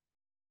water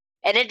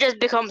and it just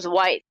becomes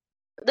white,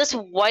 does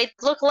white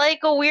look like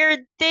a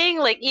weird thing?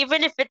 Like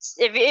even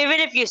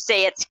if you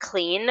say it's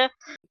clean,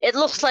 it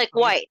looks like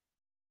Clean. white.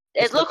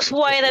 It It's like looks it's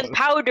like white and water.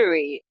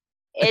 powdery.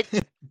 It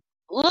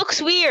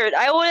looks weird.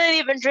 I wouldn't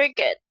even drink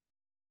it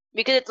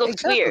because it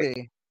looks weird.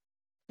 Exactly.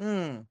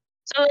 Hmm.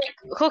 So like,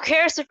 who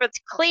cares if it's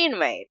clean,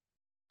 mate?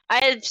 I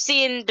have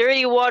seen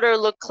dirty water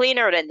look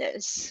cleaner than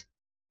this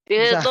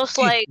because it looks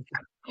Exactly.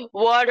 like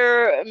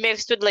water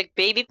mixed with like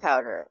baby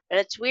powder, and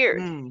it's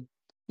weird. Hmm.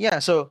 Yeah,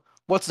 so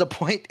what's the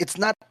point? It's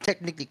not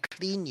technically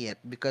clean yet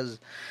because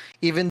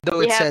even though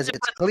You it have says to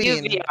it's put UV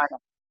clean, on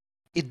it.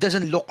 it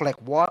doesn't look like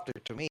water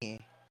to me.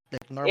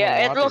 Like normal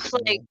Yeah, water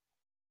to me.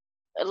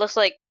 it looks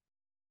like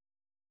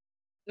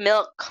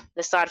milk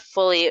that's not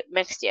fully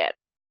mixed yet.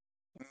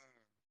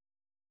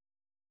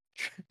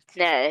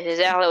 Yeah, it's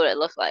exactly what it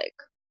looks like.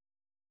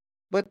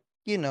 But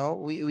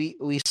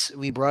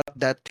we brought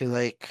that to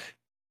like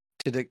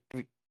to the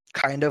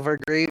kind of our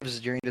graves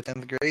during the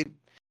 10th grade.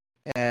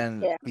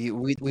 and Yeah.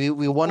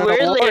 we won an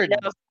Weirdly award.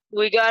 enough,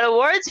 we got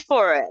awards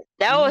for it.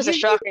 That was a You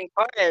shocking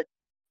part.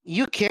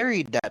 you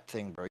carried that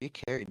thing, bro. You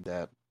carried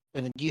that,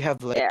 and then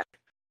Yeah.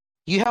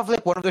 you have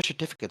like one of the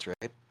certificates,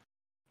 right?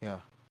 Yeah.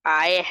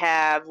 I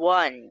have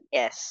one,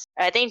 yes.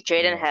 I think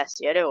Jaden Yeah. has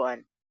the other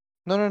one.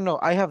 No, no, no.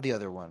 I have the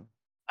other one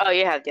Oh,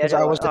 you have the because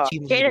other I one. was the Oh,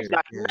 team Jaden leader.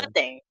 got Yeah.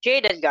 nothing.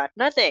 Jaden got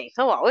nothing.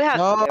 Come on, we have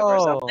to give her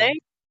No. something.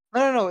 No,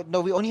 no, no,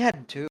 no. We only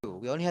had two.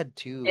 We only had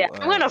Yeah, two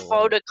I'm gonna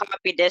awards.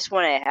 photocopy this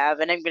one I have,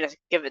 and I'm gonna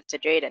give it to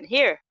Jaden.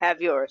 Here, have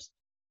yours.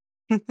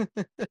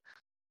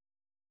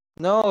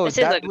 No, This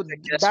is like a good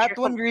gesture. that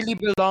Come one on. really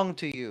belonged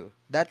to you.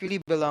 That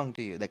really belonged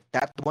to you. Like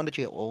that the one that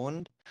you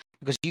owned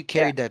because you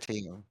Yeah, carried that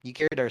thing. You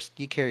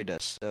carried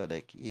us. So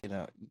like,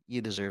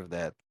 you deserve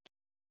that.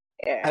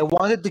 yeah. I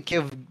wanted to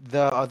give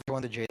the other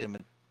one to Jaden,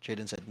 but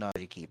Jaden said no,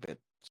 you keep it.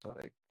 So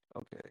like,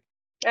 okay.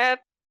 Uh,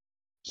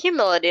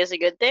 Humility is a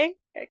good thing,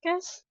 I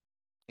guess.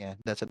 Yeah,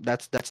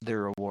 that's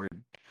their reward.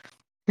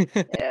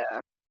 Yeah.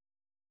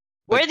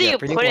 But Where do yeah, you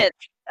pretty put much. it?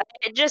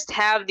 I just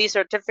have these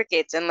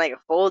certificates in like a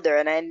folder,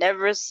 and I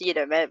never see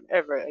them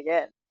ever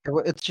again.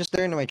 It's just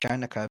there in my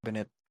China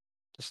cabinet.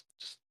 Just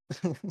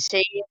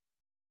See,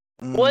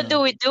 what do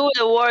mm, we do with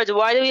awards?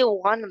 Why do we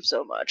want them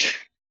so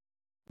much?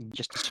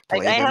 just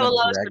Like display I them have a and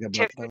lot of brag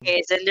about them.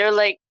 certificates, and they're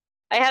like,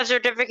 I have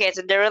certificates,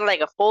 and they're in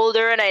like a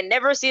folder, and I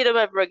never see them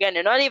ever again.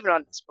 They're not even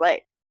on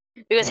display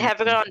because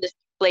having it Mm, on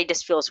display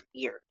just feels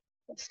weird.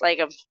 It's like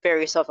I'm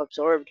very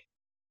self-absorbed.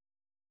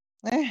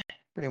 eh,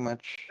 pretty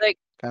much. Like,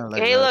 Kind of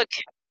like hey, that.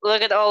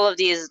 look at all of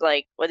these.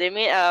 Like, what do you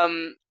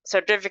mean?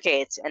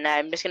 Certificates, and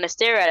I'm just gonna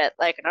stare at it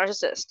like a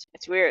narcissist.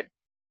 It's weird.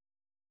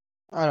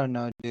 I don't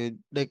know, dude.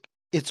 Like,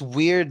 it's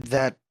weird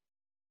that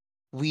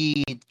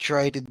we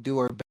try to do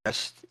our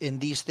best in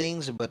these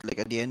things, but like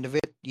at the end of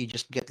it, you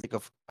just get like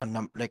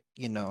like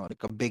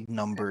like a big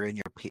number in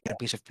in a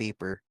piece of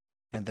paper,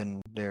 and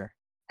then there.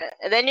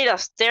 And then you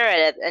just stare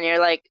at it, and you're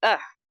like,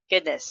 ah,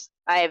 goodness,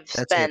 I've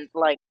That's it. spent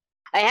like,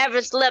 I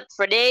haven't slept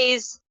for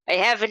days. I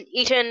haven't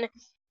eaten,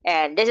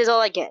 and this is all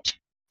I get.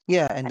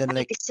 Yeah, and then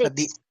like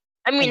 96.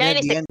 I mean, at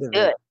the 96 end is of it,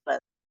 good, but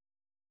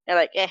you're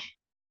like, eh.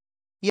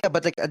 yeah,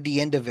 but like at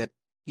the end of it,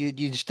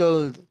 you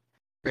still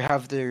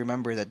have to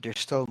remember that there's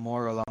still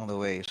more along the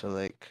way. So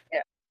like,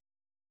 Yeah.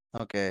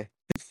 okay.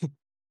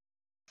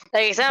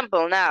 Like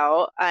example,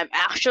 now I'm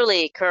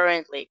actually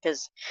currently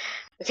because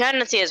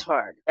accountancy is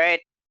hard,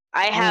 right?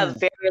 I have Mm,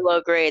 very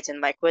low grades in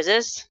my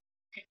quizzes,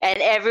 and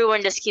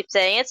everyone just keeps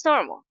saying it's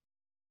normal.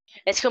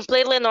 It's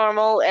completely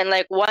normal. And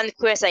like one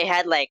quiz, I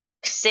had like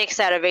 6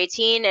 out of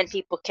 18, and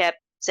people kept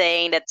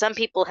saying that some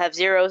people have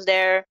zeros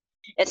there.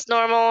 It's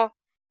normal,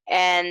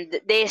 and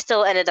they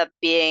still ended up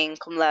being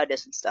cum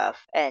laudes and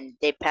stuff, and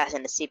they pass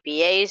in the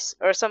CPAs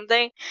or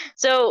something.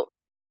 So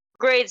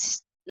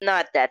grades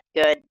not that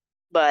good,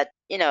 but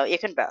you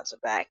can bounce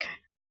it back.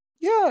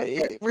 yeah,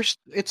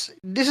 it's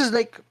this is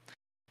like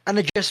an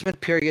adjustment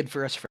period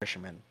for us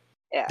freshmen.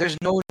 Yeah, There's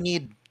no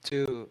need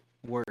to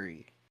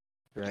worry,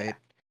 yeah. right?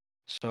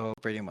 So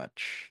pretty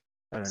much,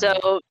 I don't know.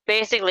 So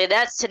basically,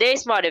 that's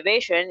today's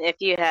motivation. If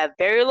you have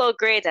very low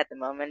grades at the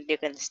moment, you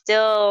can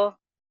still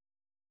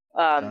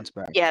Bounce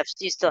back.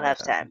 you still have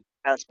Yeah, time.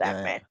 Bounce back,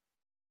 yeah, man.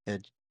 yeah.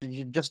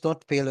 You just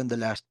don't fail in the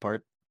last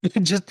part.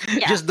 just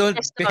Yeah, just don't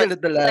just fail don't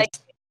at the like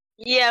last.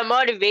 yeah,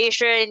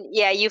 motivation.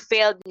 Yeah, you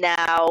failed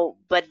now,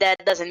 but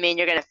that doesn't mean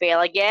you're gonna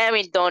fail again. I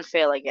mean, don't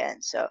fail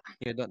again. So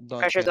Yeah, don't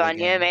pressure's fail on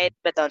you, again. mate,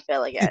 but don't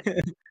fail again.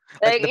 Like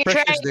Like the you're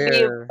trying pressure's to be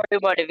there.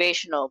 very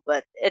motivational,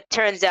 but it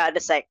turns out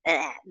it's like,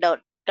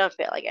 don't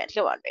fail again.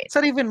 Come on, mate. It's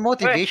not even Or,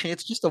 motivation.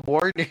 It's just a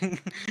warning.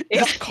 yeah,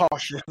 Just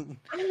caution.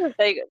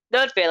 like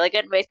don't fail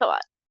again, mate. Come on.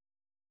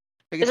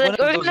 Like It's it's one like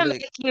of we're those gonna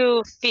like make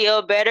you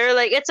feel better.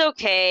 Like it's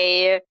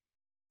okay.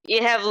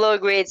 You have low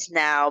grades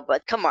now,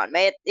 but come on,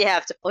 mate. You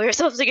have to pull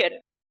yourself together.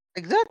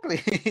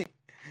 exactly.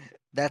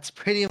 That's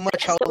pretty much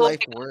That's how the life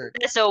wake up, works.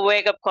 that's a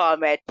wake up call,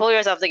 mate. Pull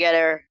yourself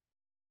together,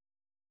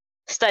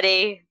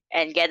 study,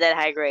 and get that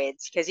high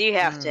grades. Because you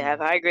have to have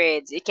Mm, high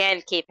grades. You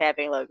can't keep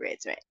having low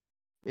grades, mate.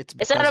 it's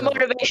It's not because a of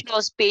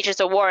motivational speech, it's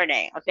a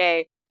warning,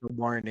 okay? the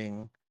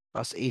warning.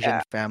 Us Asian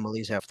Yeah,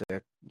 families have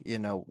to,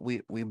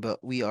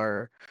 we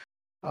are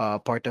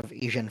part of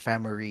Asian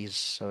families,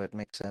 so it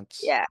makes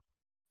sense. yeah.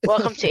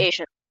 Welcome to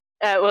Asian.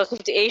 Welcome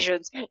to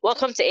Asians.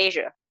 Welcome to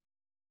Asia,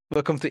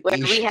 Welcome to where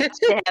we have Asia.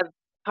 to have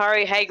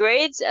high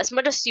grades. As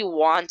much as you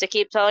want to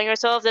keep telling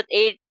yourself that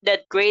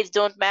that grades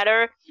don't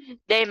matter,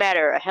 they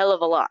matter a hell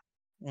of a lot.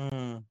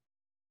 mm,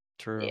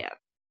 true. Yeah.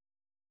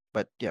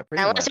 But yeah,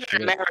 pretty Unless much.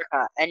 you're in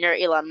America and you're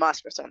Elon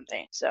Musk or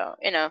something. So,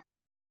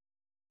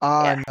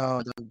 Ah, yeah.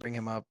 no, don't bring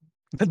him up.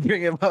 Don't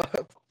bring him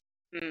up.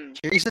 Hmm.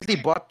 He recently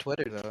bought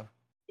Twitter though.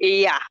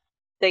 Yeah.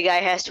 The guy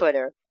has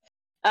Twitter.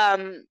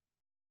 Um,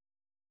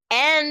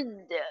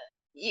 and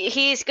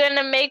he's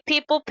gonna make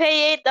people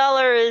pay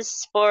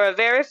 $8 for a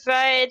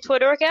verified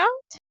Twitter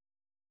account,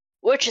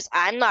 which is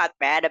I'm not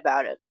mad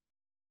about it.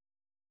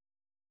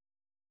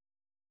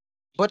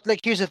 But like,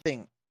 here's the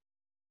thing.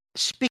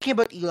 Speaking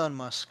about Elon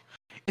Musk,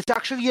 it's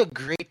actually a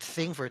great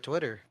thing for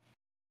Twitter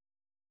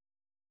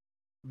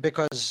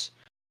because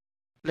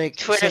Like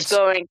Twitter's since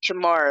going to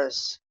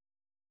Mars.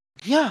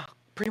 yeah,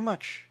 pretty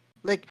much.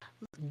 Like,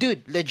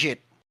 dude,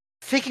 legit.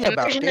 Thinking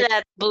about Imagine it,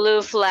 that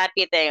blue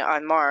flappy thing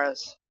on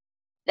Mars.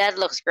 That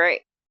looks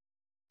great.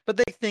 but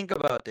like think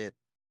about it.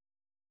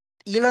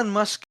 Elon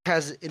Musk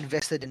has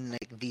invested in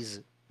like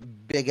these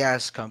big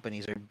ass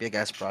companies or big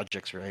ass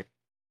projects, right?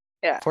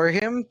 Yeah. For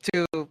him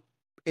to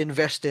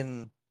invest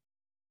in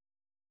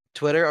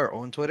Twitter or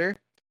own Twitter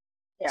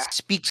Yeah.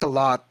 speaks a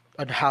lot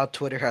on how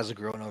Twitter has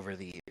grown over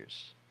the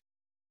years.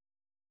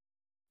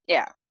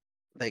 Yeah.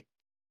 Like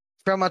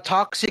from a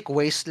toxic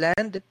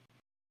wasteland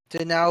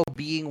to now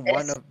being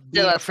It's still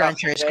being a a toxic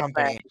franchise wasteland.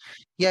 company.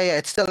 Yeah, yeah,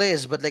 it still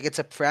is, but like it's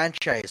a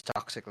franchise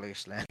toxic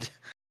wasteland.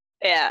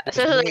 Yeah. There's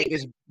So money, like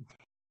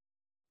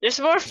there's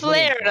more there's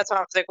money flair in a involved.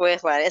 toxic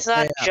wasteland. It's Yeah,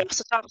 not yeah. just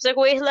a toxic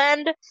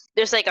wasteland.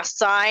 There's like a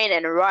sign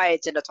and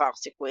rides in a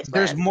toxic There's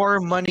wasteland. more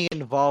money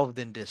involved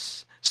in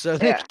this. So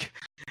Yeah. like,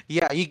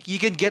 yeah, you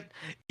can get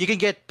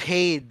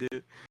paid.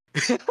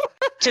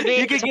 To be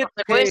You in can a get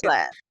toxic paid.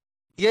 wasteland.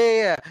 Yeah, yeah,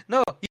 yeah.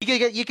 No,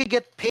 you can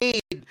get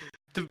paid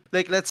to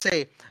like let's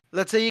say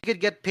you could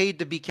get paid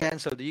to be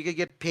canceled. You could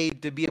get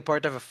paid to be a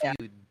part of a Yeah.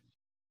 feud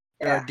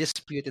or a Yeah.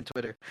 dispute in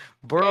Twitter.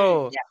 Mm,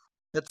 Bro,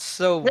 that's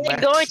so Like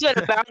going messed. to an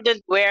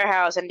abandoned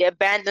warehouse, and the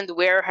abandoned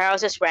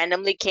warehouses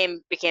randomly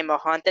became a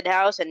haunted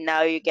house, and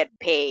now you get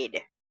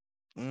paid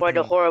for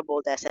the Mm,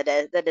 horribleness that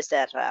is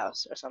that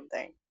house or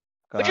something,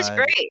 which is God.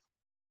 great.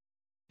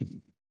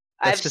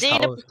 That's I've just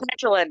seen the how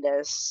potential in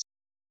this.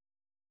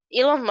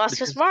 Elon Musk is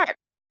because smart.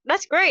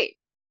 That's great.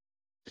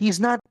 he's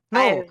not no,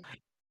 I I it's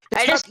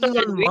not just started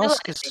Elon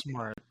Musk is realizing.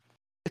 smart.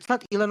 It's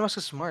not Elon Musk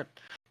is smart.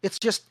 It's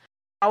just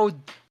how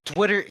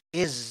Twitter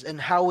is and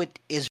how it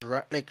is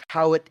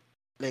how it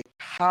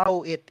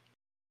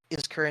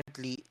is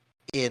currently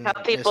How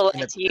people in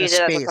like to a use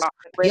it as a space.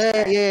 toxic Yeah, yeah,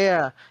 wasteland. yeah,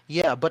 yeah.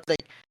 Yeah, but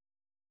like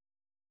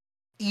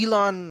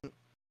Elon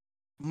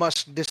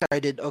Musk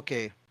decided,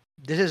 okay,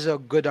 this is a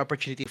good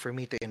opportunity for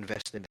me to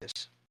invest in this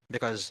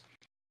because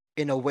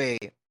in a way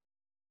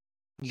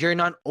you're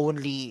not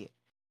only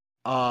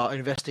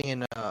investing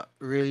in a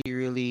really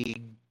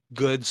really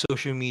good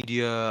social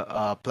media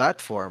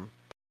platform,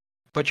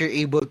 but you're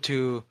able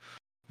to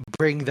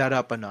bring that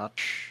up a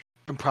notch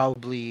and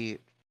probably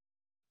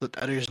let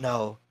others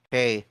know,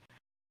 hey,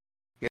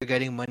 you're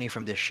getting money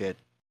from this shit.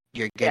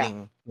 You're Yeah.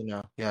 getting,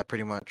 yeah,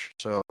 pretty much.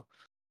 So,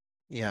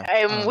 yeah,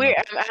 I I'm don't know. weird.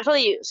 I'm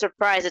actually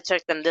surprised it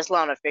took them this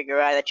long to figure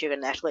out that you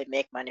can actually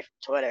make money from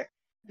Twitter.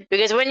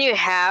 Because when you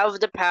have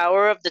the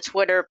power of the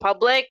Twitter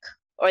public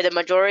or the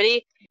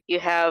majority, you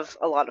have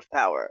a lot of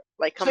power.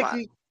 Like, It's come like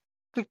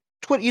on.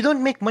 Twitter. You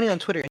don't make money on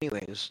Twitter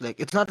anyways. Like,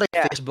 it's not like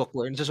Yeah. Facebook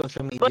where it's just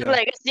social But media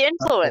like, it's the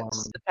influence,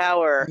 platform. the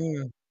power.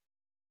 Mm, mm,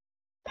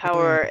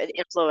 Power and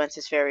influence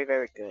is very,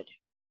 very good.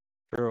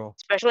 true.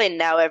 Especially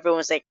now,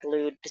 everyone's like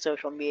glued to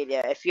social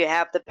media. If you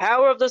have the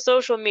power of the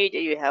social media,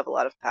 you have a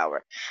lot of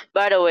power.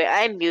 By the way,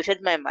 I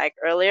muted my mic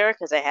earlier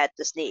because I had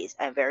to sneeze.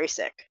 I'm very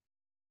sick.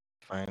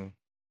 Fine.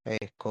 Hey,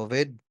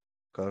 COVID?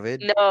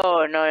 COVID?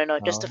 No, no, no, no,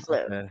 just the No? flu.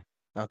 Okay.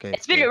 Okay,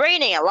 It's been good.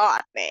 raining a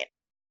lot, man.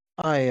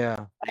 Oh,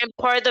 yeah. I'm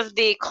part of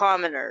the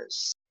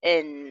commoners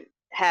in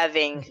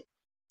having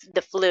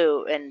the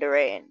flu and the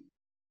rain.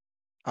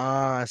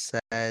 Ah,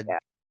 sad. Yeah.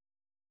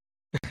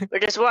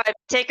 Which is why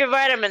take your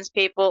vitamins,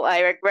 people. I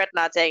regret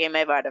not taking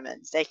my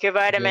vitamins. Take your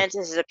Yep. vitamins.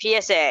 This is a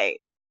PSA.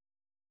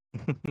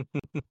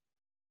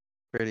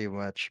 Pretty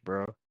much,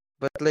 bro.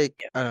 But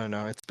like, I don't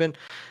know. It's been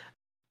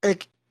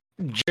like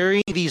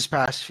during these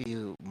past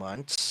few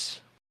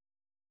months,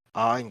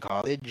 in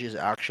college is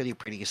actually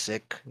pretty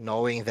sick,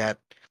 knowing that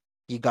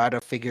you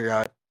gotta figure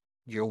out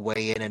your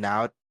way in and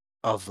out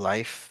of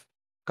life.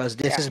 Because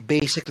this Yeah. is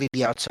basically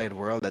the outside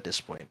world at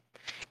this point.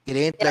 It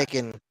ain't Yeah. like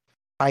in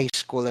high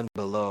school and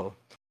below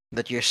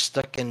that you're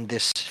stuck in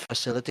this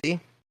facility.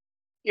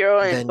 You're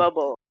all in Then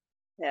bubble.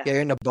 Yeah.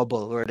 you're in a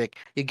bubble where like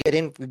you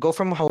go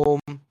from home,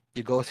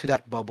 you go through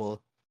that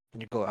bubble,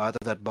 and you go out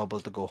of that bubble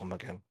to go home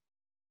again.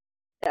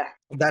 Yeah.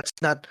 That's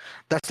not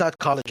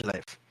college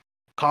life.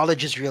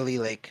 College is really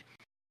like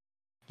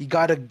you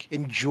gotta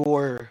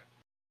endure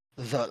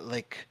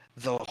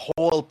the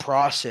whole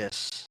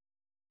process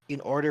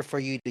in order for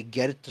you to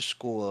get it to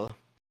school,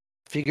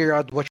 figure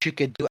out what you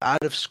could do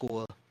out of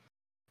school,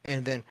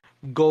 and then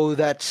go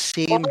that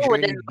same All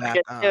within journey back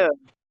budget out. too.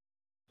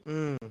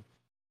 Mm.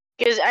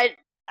 Because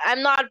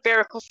I'm not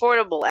very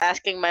comfortable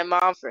asking my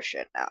mom for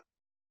shit now.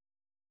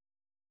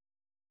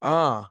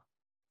 Ah,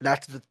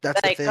 that's the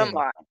Like, come thing.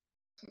 on.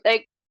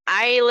 Like,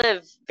 I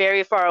live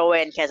very far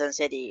away in Quezon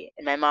City,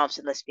 and my mom's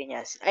in Las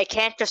Piñas. I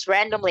can't just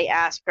randomly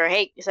ask her,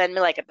 "Hey, send me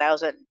like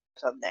 1,000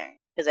 something,"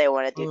 because I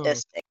want to do Mm.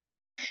 this thing.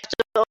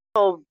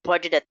 So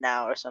budget it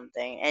now or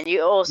something. And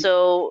you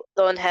also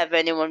don't have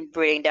anyone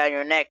breathing down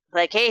your neck.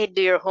 Like, hey,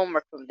 do your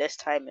homework from this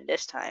time and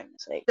this time.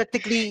 It's like,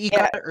 Technically, you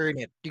yeah, gotta earn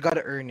it. You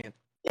gotta earn it.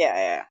 yeah,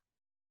 yeah.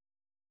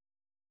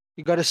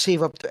 You gotta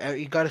save up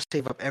you gotta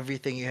save up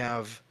everything you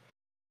have.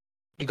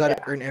 You gotta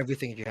Yeah. earn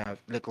everything you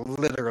have. Like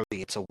literally,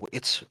 it's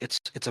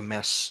a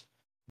mess,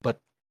 but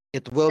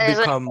it will And it's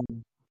like become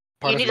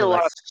part you of need your a lot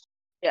of life.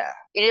 yeah,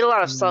 you need a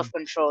lot of Mm. self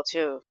control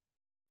too.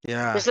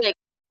 Yeah. It's like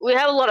we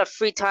have a lot of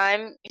free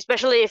time,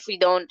 especially if we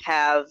don't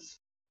have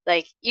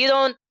like you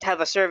don't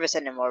have a service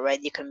anymore,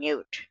 right? You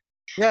commute.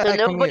 Yeah, So I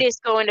commute. nobody's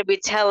going to be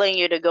telling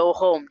you to go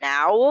home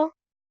now.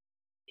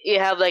 You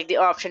have like the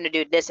option to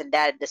do this and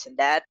that, this and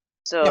that.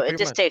 So Yeah, it pretty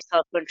just much. takes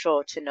self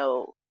control to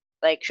know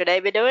like should I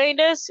be doing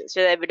this?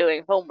 Should I be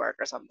doing homework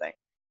or something?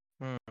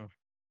 Mm,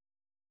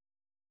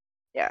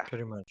 Yeah.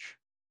 pretty much.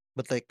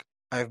 But like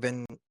I've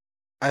been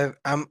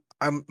I'm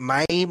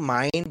my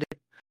mind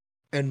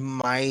and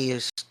my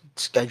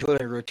schedule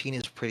and routine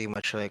is pretty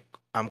much like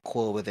I'm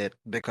cool with it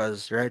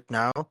because right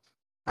now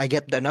I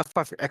get enough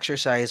of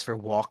exercise for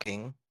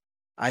walking.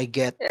 I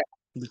get Yeah.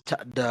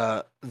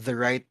 the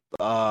right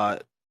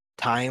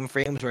time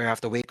frames where I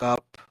have to wake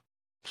up,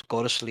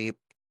 go to sleep,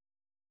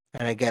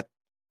 and I get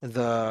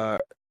the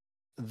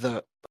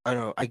the I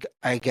don't know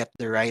I get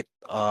the right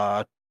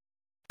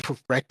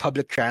right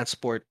public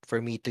transport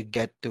for me to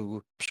get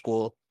to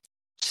school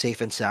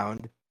safe and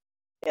sound.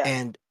 Yeah.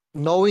 And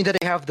knowing that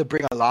I have to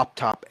bring a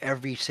laptop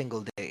every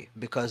single day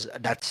because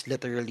that's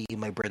literally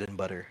my bread and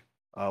butter.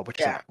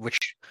 Yeah.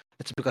 Which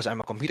it's because I'm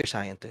a computer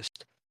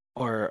scientist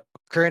or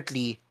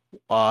currently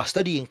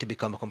studying to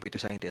become a computer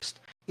scientist.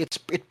 It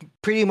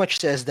pretty much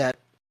says that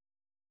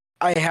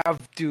I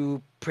have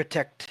to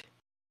protect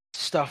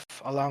stuff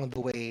along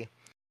the way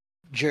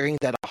during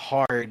that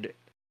hard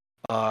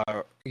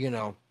you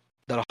know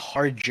that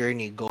hard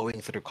journey going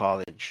through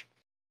college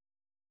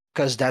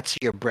because that's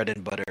your bread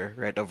and butter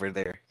right over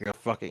there.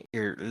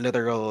 Your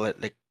literal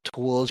like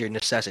tools, your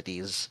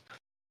necessities.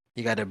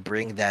 You gotta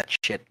bring that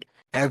shit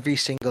every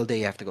single day.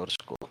 You have to go to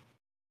school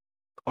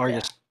or Yeah.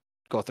 just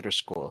go through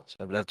school.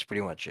 So that's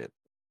pretty much it.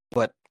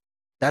 But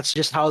that's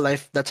just how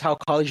life. That's how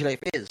college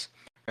life is,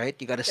 right?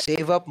 You gotta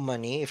save up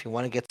money if you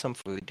want to get some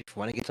food, if you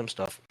want to get some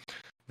stuff.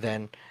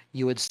 Then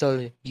you would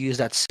still use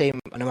that same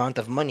amount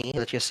of money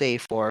that you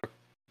save for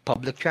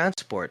public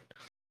transport,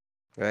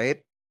 right?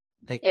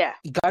 Like Yeah.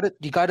 you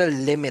gotta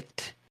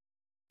limit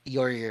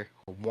your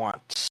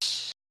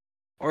wants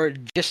or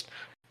just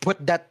put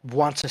that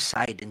wants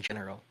aside in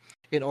general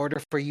in order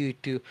for you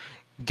to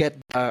get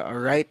a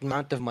right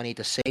amount of money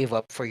to save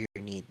up for your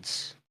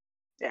needs.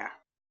 Yeah.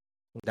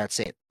 That's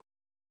it.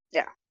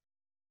 Yeah.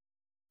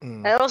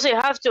 Mm. And also you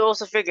have to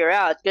also figure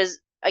out because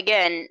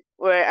again,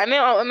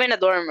 I'm in a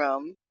dorm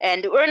room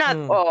and we're not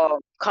Mm. all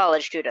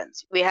college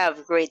students. We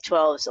have grade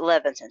 12s,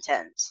 11s, and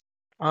 10s.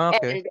 Ah,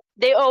 okay. And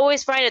they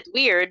always find it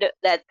weird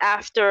that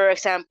after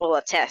example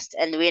a test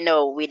and we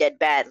know we did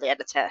badly at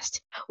the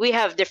test, we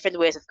have different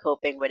ways of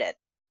coping with it.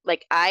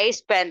 Like I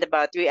spend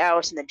about 3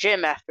 hours in the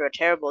gym after a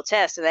terrible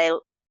test and I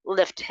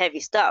lift heavy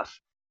stuff.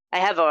 I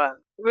have a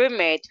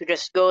roommate who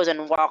just goes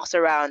and walks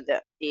around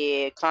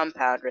the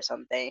compound or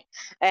something.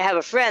 I have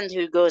a friend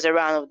who goes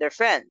around with their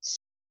friends.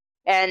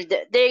 And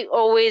they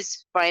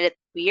always find it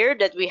weird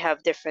that we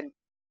have different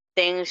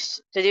things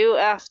to do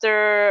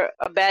after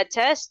a bad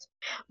test.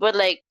 But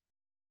like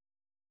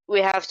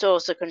we have to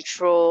also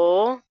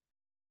control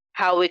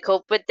how we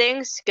cope with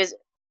things because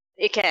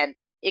you can't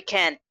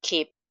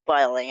keep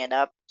boiling it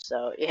up.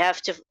 So you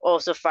have to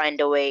also find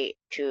a way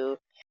to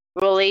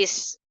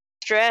release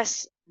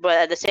stress, but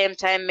at the same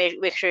time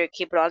make sure you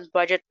keep it on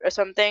budget or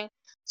something.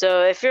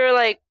 So if you're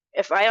like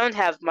if I don't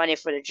have money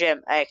for the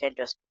gym, I can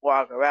just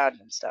walk around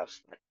and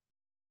stuff.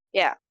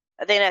 Yeah,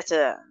 I think that's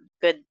a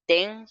good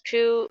thing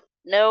to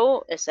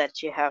know is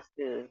that you have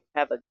to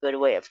have a good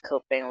way of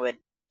coping with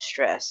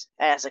stress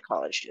as a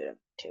college student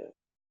too.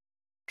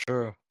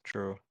 True.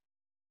 True.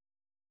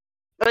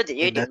 What did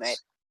you Like do, mate?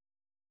 that's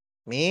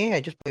me.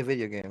 I just play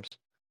video games.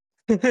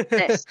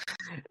 Nice.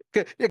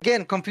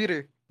 Again,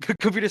 computer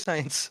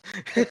science.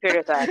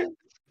 Computer science.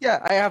 Yeah,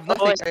 I have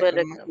nothing. Always play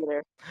the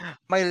computer.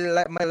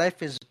 My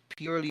life is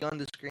purely on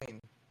the screen.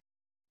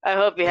 I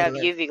hope you My have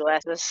life. UV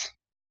glasses.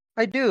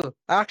 I do.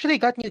 I actually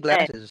got new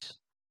Nice. glasses.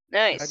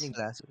 I got new Nice.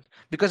 glasses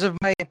because of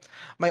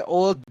my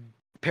old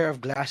pair of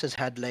glasses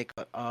had like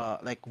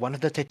one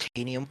of the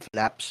titanium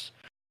flaps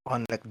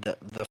on like the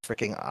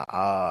freaking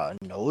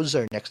nose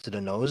or next to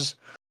the nose,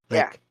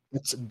 Yeah. like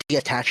it's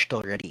detached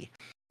already.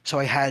 So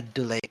I had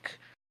to like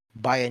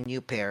buy a new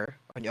pair,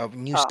 a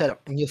new Oh.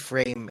 setup, new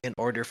frame in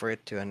order for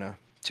it to.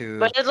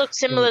 But it looks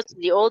similar to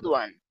the old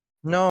one.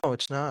 No,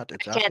 it's not.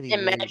 It's I can't actually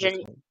way imagine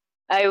different.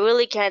 I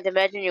really can't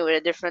imagine you with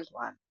a different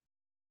one.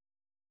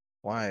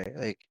 Why?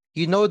 Like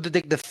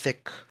the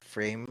thick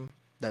frame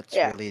that's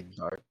Yeah. really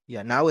dark.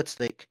 Yeah, now it's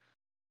like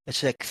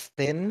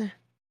thin.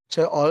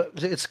 So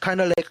it's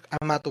kind of like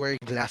I'm not wearing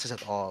glasses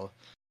at all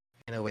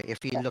in a way.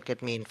 If you Yeah. look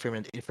at me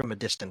from a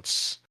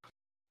distance,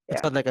 it's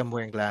Yeah. not like I'm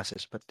wearing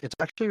glasses, but it's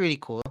actually really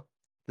cool.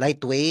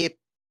 Lightweight,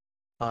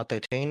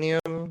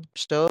 titanium,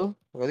 still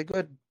really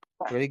good,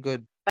 really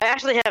good. I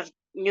actually have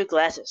new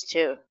glasses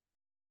too.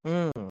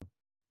 Mm,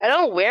 I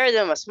don't wear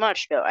them as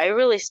much though. I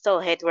really still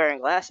hate wearing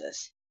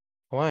glasses.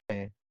 why?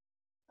 I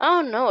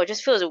don't know. It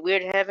just feels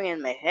weird having it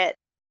in my head.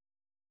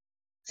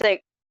 It's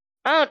like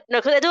I don't know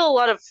because I do a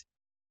lot of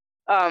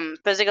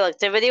physical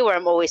activity where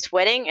I'm always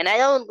sweating, and I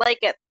don't like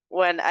it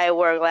when I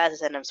wear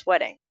glasses and I'm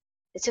sweating.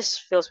 It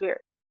just feels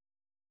weird.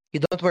 You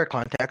don't wear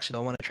contacts? You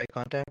don't want to try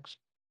contacts?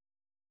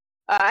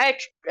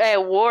 I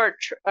wore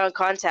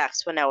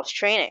contacts when I was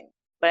training,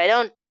 but I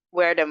don't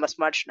wear them as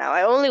much now.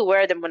 I only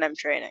wear them when I'm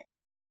training.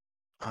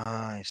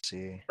 Ah, I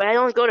see. But I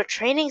don't go to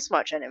trainings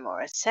much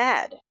anymore. It's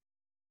sad.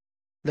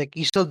 Like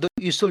you still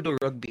do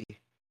rugby?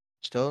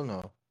 Still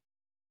no.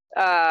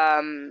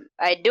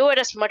 I do it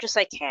as much as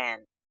I can.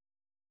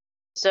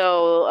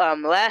 So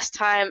last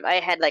time I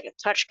had like a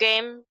touch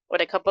game with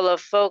a couple of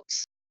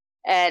folks,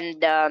 and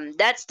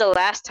that's the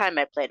last time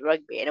I played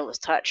rugby, and it was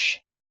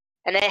touch.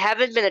 And I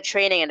haven't been to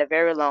training in a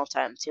very long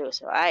time too,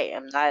 so I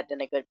am not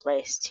in a good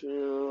place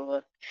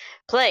to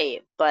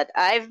play. But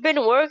I've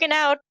been working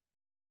out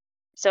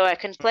so I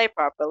can play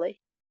properly.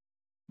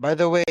 By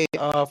the way,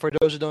 for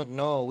those who don't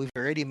know, we've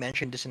already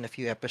mentioned this in a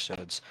few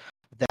episodes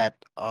that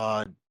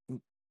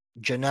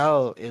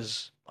Janelle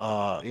is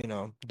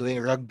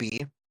doing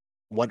rugby,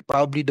 what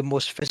probably the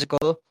most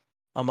physical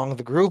among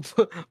the group,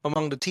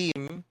 among the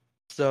team.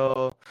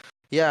 So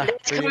yeah, And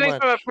that's pretty coming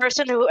from a much.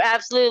 person who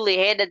absolutely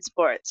hated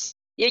sports.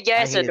 You I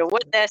guys are hate the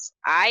witness.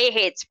 I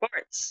hate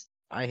sports.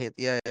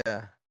 yeah.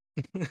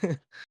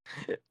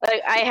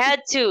 Like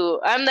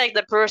I'm like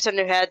the person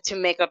who had to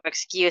make up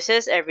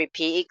excuses every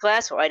PE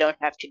class so I don't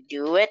have to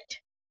do it.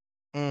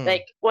 Mm.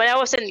 Like when I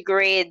was in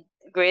grade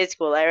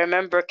school, I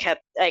remember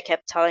I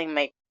kept telling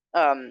my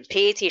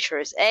PE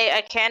teachers, "Hey,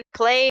 I can't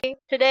play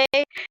today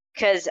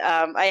because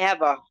I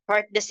have a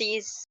heart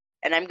disease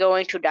and I'm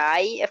going to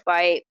die if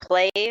I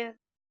play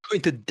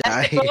Going to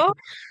die. basketball."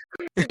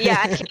 Yeah,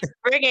 I keep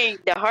bringing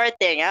the heart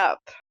thing up,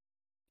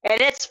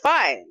 and it's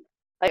fine.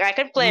 Like I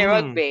can play Mm.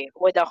 rugby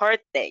with the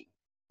heart thing,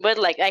 but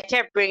like I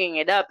kept bringing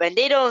it up, and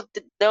they don't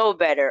know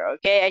better.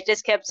 Okay, I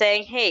just kept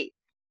saying, "Hey,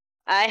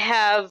 I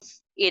have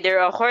either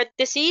a heart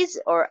disease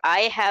or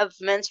I have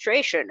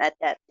menstruation at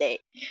that day,"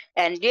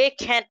 and they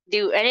can't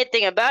do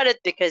anything about it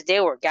because they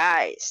were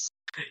guys.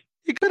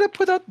 You gotta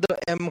put out the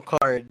M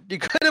card. You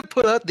gotta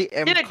put out the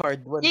M Dude,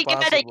 card when you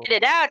gotta possible.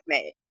 get it out,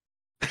 mate.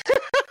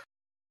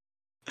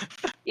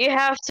 You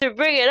have to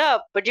bring it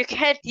up, but you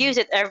can't use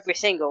it every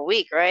single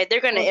week, right?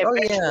 They're gonna Oh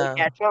eventually yeah.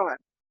 catch on. Are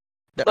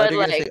But they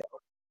gonna like, say,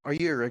 "Are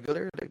you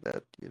irregular like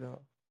that?"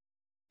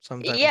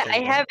 Sometimes yeah, I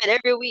like that. have it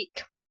every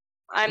week.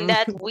 I'm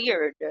that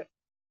weird.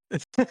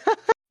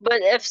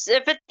 But if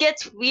it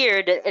gets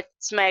weird,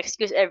 it's my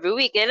excuse every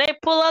week, and I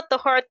pull out the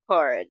heart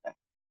card.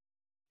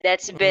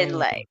 That's been Mm.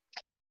 like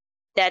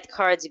that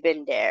card's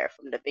been there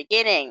from the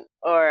beginning,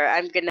 or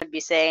I'm gonna be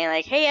saying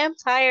like, "Hey, I'm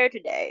tired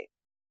today.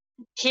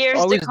 Here's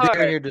the Always there in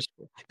card." your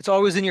It's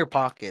always in your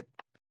pocket.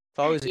 It's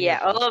always in your Yeah,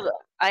 pocket.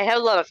 I have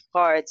a lot of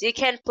cards. You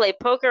can't play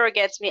poker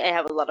against me. I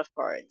have a lot of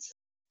cards.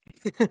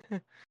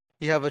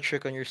 You have a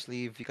trick on your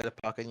sleeve. You got a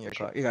pocket in your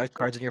car. You got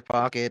cards in your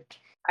pocket.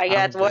 I I'm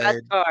got what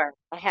good. card?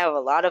 I have a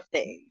lot of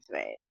things,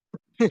 man.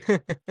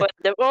 But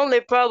the only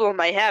problem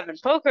I have in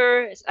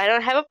poker is I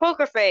don't have a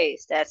poker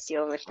face. That's the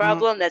only Mm.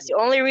 problem. That's the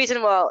only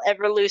reason why I'll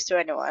ever lose to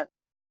anyone.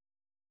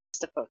 It's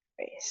the poker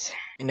face.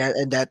 And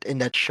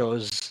that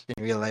shows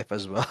in real life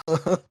as well.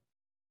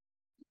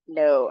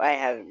 No, I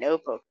have no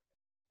poker.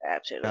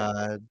 Absolutely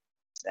uh,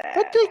 but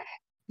sad. like,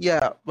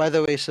 yeah. By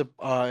the way, so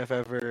if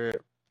ever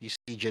you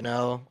see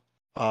Janelle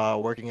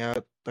working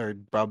out or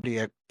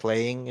probably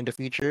playing in the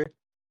future,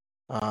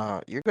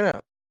 you're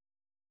gonna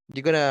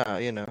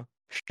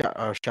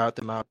shout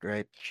them out,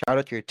 right? Shout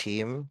out your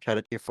team, shout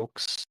out your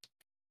folks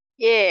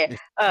Yeah. if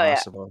Oh yeah.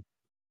 possible.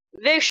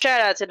 Big shout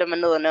out to the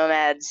Manila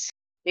Nomads.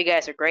 You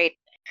guys are great.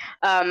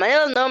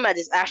 Manila Nomads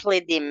is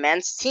actually the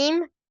men's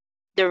team.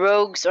 The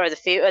Rogues are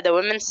the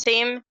women's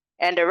team,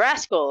 and the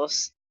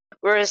Rascals.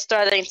 We're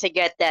starting to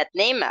get that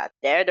name out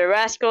there. The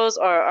Rascals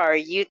are our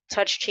youth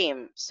touch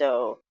team,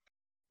 so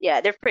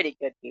yeah, they're pretty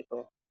good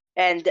people.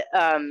 And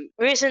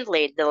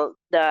recently, the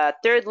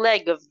third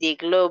leg of the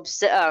Globe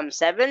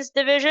Sevens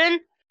division,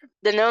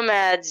 the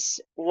Nomads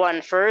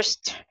won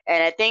first,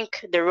 and I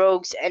think the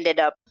Rogues ended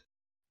up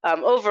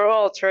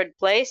overall third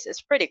place.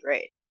 It's pretty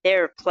great.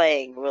 They're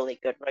playing really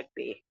good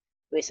rugby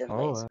recently,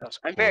 Oh, so that's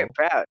I'm very cool.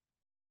 proud,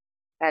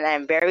 and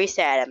I'm very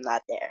sad I'm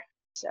not there.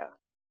 So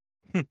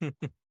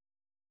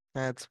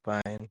That's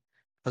fine.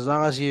 As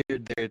long as you're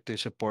there to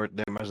support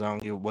them, as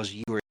long you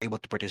were able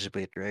to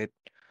participate, right?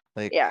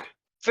 Like, yeah,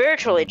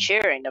 virtually mm,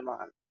 cheering them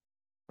on.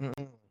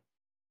 mm,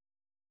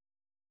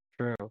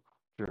 true,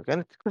 true.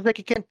 And because like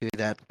you can't do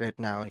that right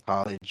now in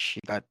college.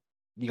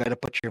 You gotta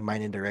put your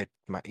mind in the right.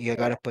 You Yeah,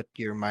 gotta put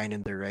your mind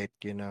in the right,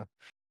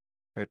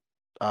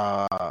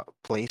 right,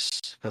 place.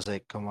 Because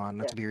like, come on,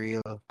 let's yeah. be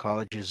real.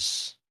 College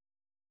is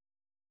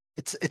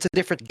it's a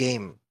different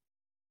game,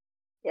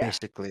 Yeah.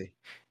 basically.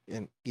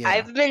 And yeah,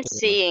 I've been pretty much.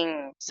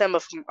 seeing some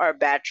of our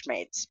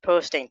batchmates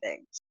posting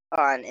things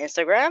on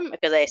Instagram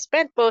because I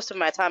spent most of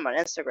my time on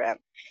Instagram.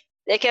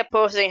 They kept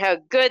posting how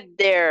good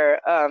their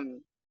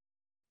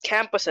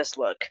campuses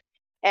look.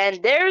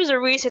 And there's a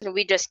reason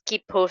we just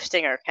keep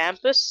posting our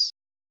campus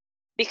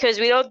because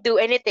we don't do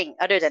anything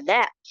other than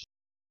that.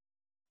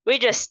 We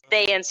just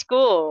stay in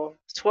school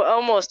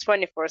almost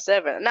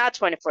 24/7. Not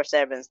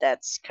 24/7,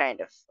 that's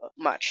kind of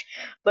much.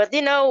 But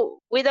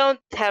we don't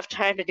have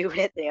time to do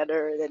anything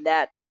other than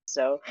that.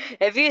 So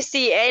if you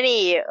see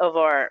any of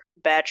our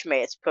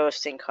batchmates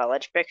posting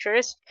college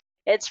pictures,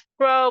 it's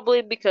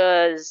probably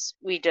because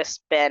we just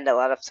spend a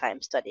lot of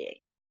time studying.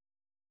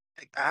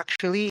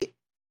 Actually,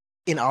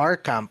 in our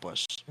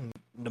campus, in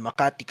the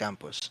Makati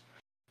campus,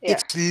 Yeah,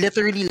 it's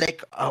literally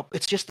like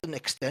it's just an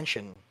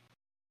extension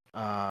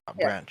yeah.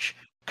 branch.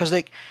 Because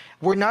like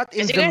we're not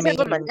in Because you the guys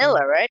have a main.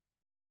 Manila, right?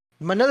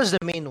 Manila's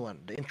the main one,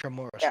 the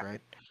Intramuros, Yeah,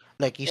 right?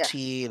 Like you yeah.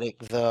 see like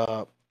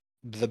the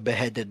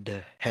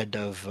beheaded head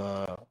of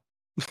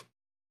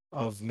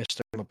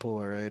Mr.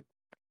 Mapua, right?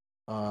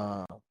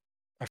 Uh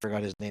I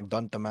forgot his name,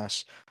 Don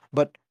Tomas.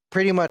 But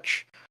pretty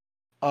much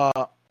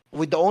uh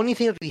with the only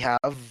thing that we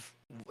have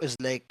is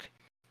like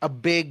a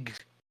big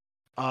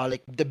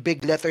like the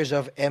big letters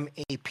of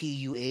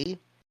MAPUA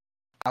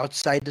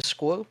outside the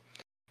school,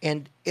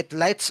 and it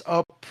lights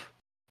up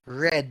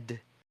red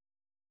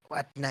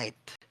at night.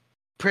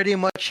 Pretty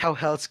much how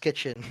Hell's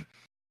Kitchen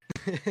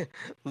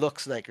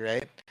looks like,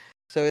 right?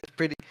 So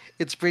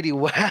it's pretty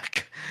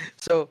whack.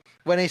 So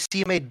when I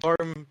see my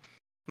dorm,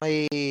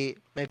 my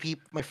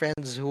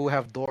friends who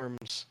have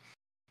dorms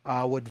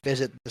would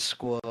visit the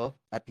school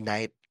at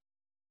night,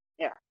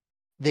 Yeah.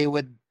 they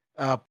would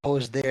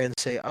pose there and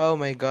say, "Oh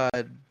my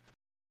God,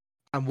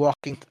 I'm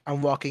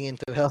walking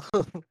into hell,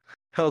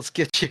 Hell's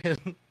Kitchen."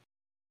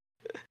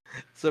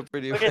 So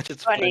pretty Which is much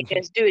it's funny funny.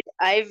 because, dude,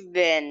 I've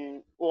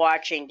been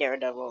watching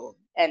Daredevil,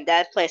 and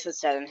that place is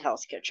set in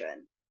Hell's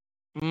Kitchen.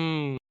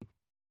 Mm.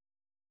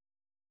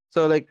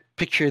 So like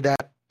picture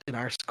that in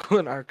our school,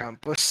 in our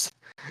campus,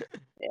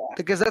 Yeah.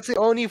 because that's the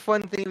only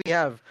fun thing we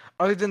have.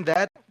 Other than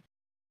that,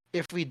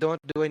 if we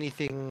don't do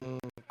anything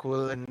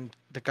cool in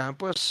the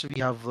campus, we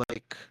have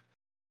like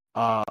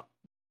what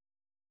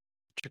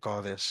you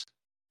call this?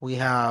 We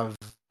have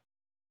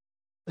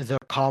the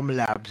com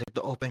labs, like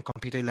the open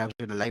computer labs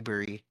in the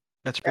library.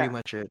 That's pretty Yeah.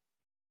 much it.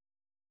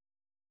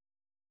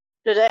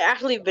 Because I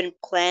actually been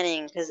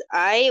planning because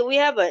we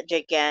have a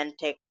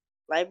gigantic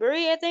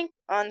library, I think,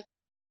 on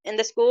in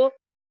the school,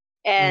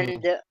 Mm.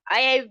 and I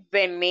have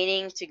been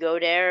meaning to go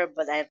there,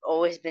 but I've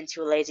always been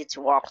too lazy to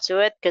walk to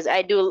it because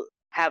I do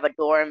have a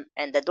dorm,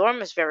 and the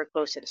dorm is very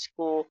close to the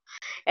school,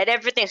 and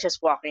everything's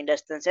just walking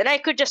distance, and I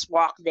could just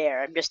walk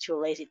there. I'm just too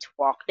lazy to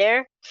walk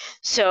there,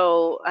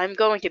 so I'm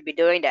going to be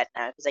doing that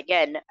now because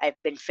again, I've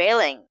been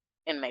failing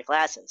in my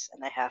classes,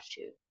 and I have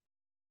to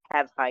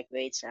have high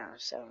grades now,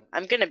 so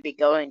I'm gonna be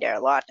going there a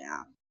lot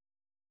now.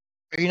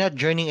 Are you not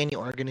joining any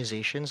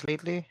organizations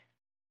lately?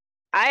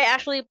 I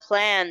actually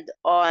planned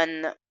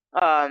on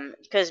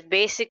because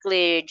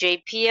basically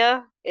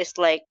JPA is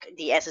like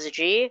the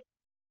SSG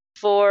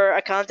for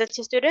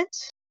accountancy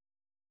students,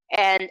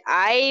 and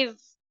I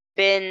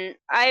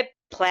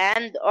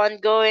planned on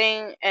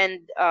going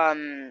and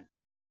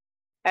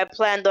I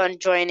planned on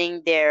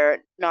joining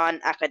their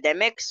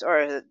non-academics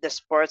or the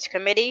sports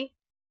committee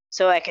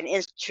so I can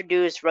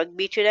introduce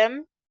rugby to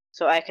them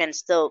so I can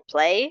still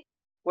play,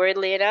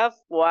 weirdly enough,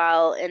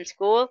 while in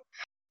school.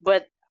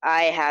 But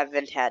I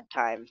haven't had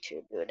time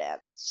to do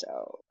that.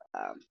 So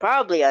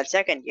probably on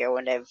second year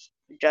when I've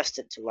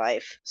adjusted to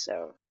life.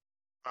 So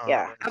Oh,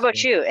 yeah. I How about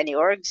see. you? Any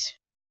orgs?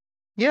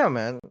 Yeah,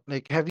 man.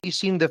 Like, have you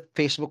seen the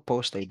Facebook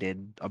post I did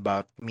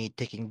about me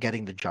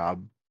getting the job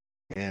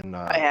in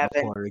I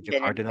haven't Mapua Radio been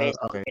in Cardinal?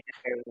 Facebook Okay. in a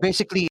very long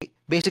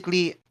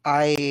Basically,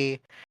 I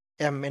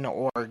am in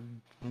an org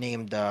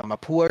named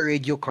Mapua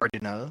Radio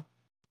Cardinal,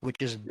 which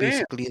is time.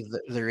 basically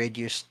the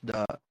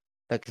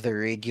the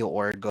radio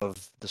org of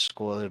the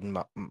school in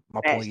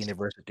Mapua Nice.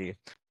 University,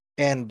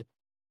 and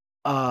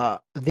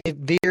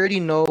they already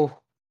know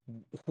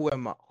who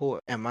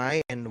am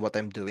I and what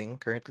I'm doing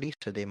currently,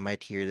 so they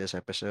might hear this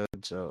episode.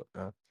 So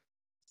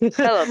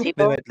Hello, they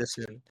people. might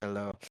listen.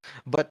 Hello,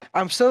 but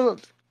I'm still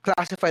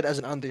classified as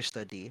an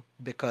understudy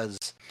because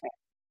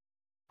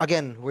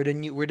again, we're the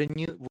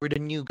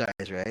new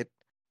guys, right?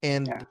 Yeah.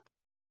 And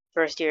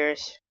First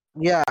years.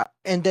 yeah,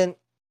 and then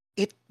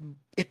it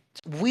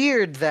it's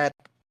weird that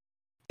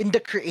in the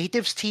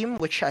creatives team,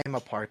 which I'm a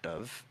part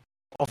of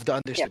the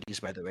Yeah. understudies,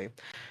 by the way,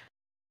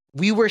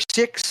 we were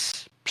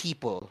six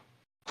people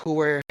who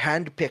were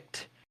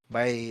handpicked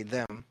by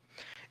them,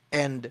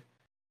 and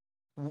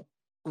w-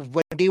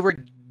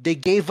 when they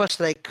gave us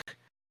like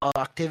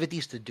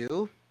activities to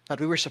do that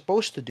we were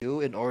supposed to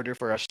do in order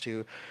for us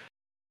to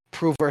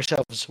prove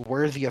ourselves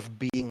worthy of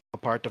being a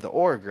part of the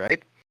org,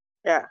 right?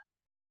 Yeah.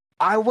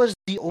 I was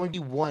the only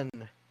one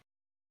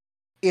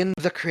in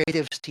the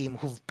creatives team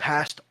who've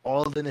passed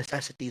all the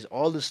necessities,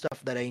 all the stuff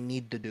that I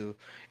need to do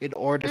in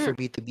order Mm. for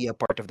me to be a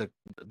part of the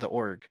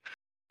org.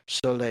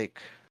 So like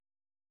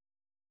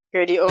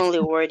You're the only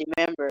worthy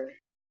member.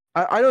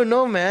 I don't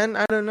know, man.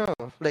 I don't know.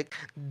 Like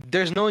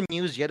there's no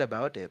news yet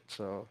about it,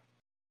 so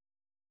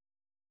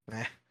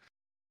eh.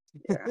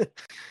 Yeah.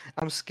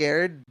 I'm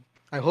scared.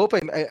 I hope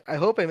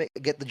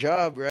get the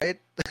job, right?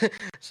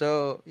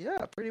 So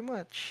yeah, pretty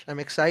much. I'm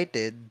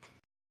excited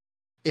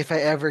if I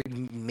ever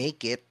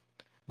make it,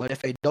 but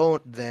if I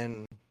don't,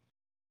 then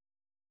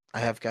I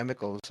have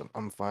chemicals.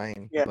 I'm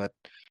fine. Yeah. But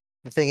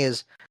the thing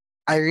is,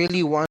 I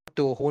really want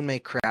to hone my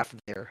craft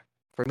there.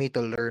 for me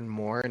to learn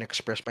more and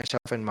express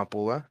myself in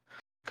Mapua.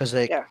 Because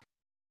like Yeah.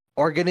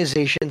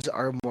 organizations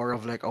are more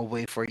of like a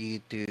way for you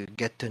to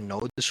get to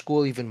know the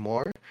school even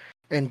more,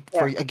 and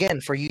for Yeah.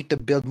 again for you to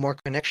build more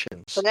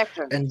connections.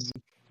 And Connections.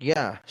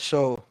 yeah,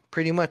 so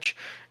pretty much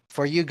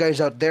for you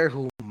guys out there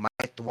who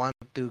might want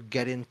to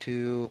get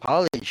into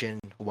college and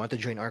want to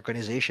join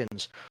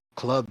organizations,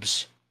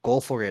 clubs, go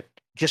for it.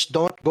 Just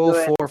don't go Do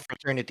it. for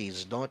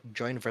fraternities. Don't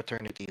join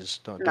fraternities.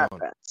 Not Don't.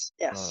 friends.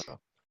 No, Yes. no.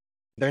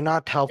 They're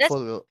not That's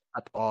helpful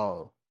at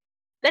all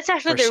that's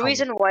actually for the some.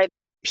 reason why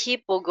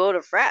people go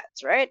to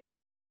frats, right?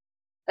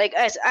 Like,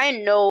 as I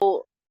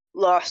know,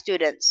 law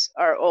students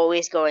are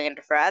always going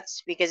into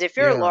frats because if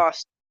you're Yeah.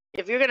 lost,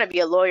 if you're gonna be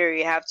a lawyer,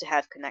 you have to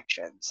have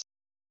connections.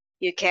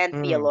 You can't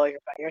be a Mm, lawyer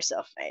by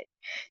yourself, mate.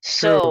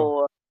 true.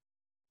 So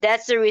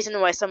that's the reason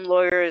why some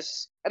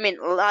lawyers, I mean,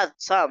 a lot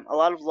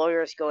of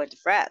lawyers go into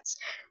frats.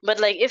 But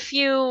like, if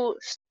you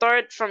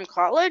start from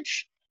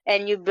college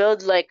and you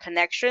build like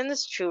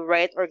connections through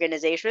right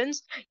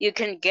organizations, you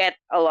can get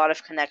a lot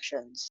of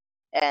connections,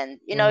 and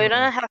you Mm.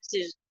 don't have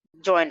to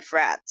join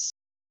frats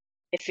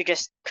if you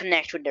just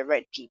connect with the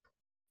right people.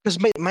 Because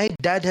my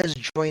dad has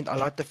joined a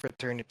lot of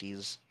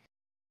fraternities,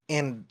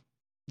 and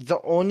the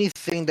only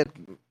thing that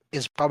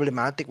is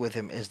problematic with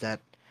him is that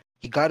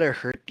you gotta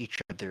hurt each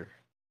other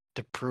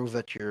to prove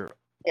that you're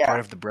Yeah, part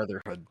of the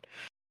brotherhood.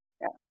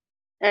 yeah.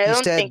 And I He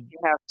don't think said, you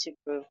have to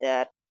prove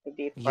that to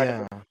be part of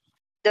yeah, it.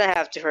 You don't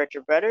have to hurt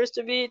your brothers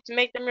to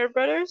make them your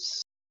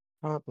brothers.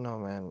 I don't know,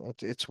 man.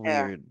 It's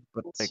Yeah, weird,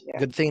 but like, yeah,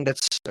 good thing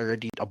that's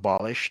already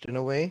abolished in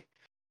a way.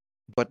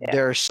 But yeah,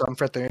 there are some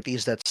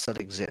fraternities that still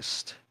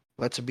exist.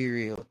 Let's be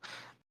real.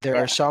 There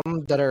are yeah.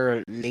 some that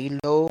are lay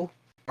low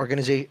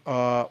organization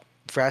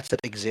frats that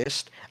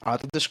exist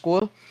out of the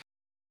school.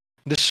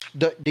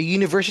 The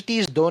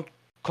universities don't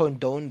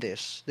condone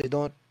this. They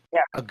don't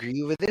Yeah.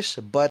 agree with this.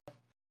 But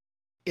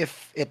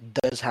if it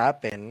does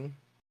happen,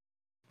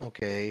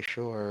 okay,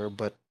 sure.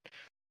 But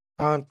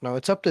I don't know.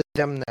 It's up to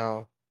them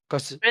now.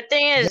 Cause The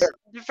thing they're is,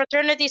 the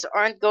fraternities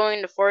aren't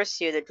going to force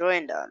you to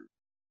join them.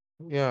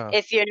 yeah.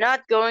 If you're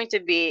not going to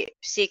be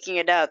seeking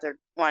it out or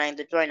wanting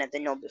to join it,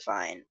 then you'll be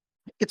fine.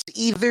 It's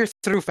either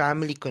through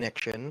family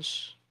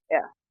connections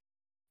Yeah,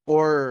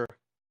 or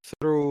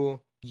through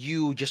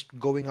you just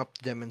going up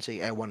to them and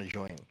say, I want to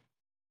join.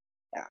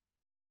 yeah,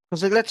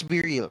 Because like, let's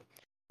be real.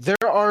 There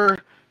are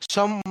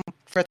some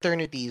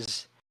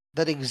fraternities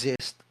that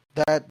exist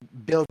that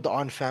build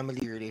on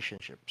family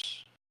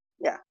relationships,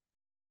 yeah,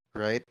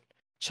 right?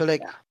 So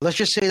like yeah, let's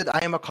just say that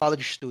I am a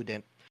college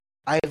student.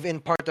 I've been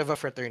part of a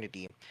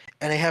fraternity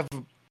and I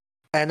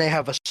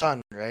have a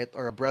son, right?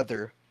 Or a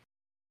brother,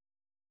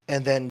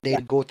 and then they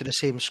yeah. go to the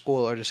same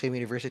school or the same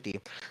university.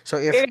 So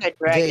if You're gonna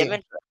drag they them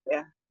into it.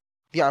 Yeah,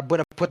 yeah, I'm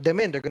gonna put them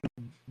in, they're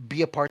gonna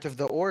be a part of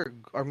the org,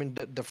 I mean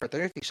the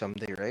fraternity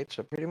someday, right?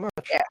 So pretty much.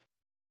 yeah,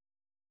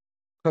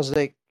 Because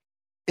like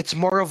it's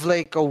more of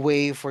like a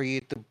way for you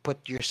to put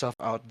yourself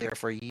out there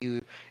for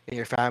you and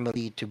your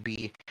family to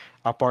be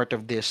a part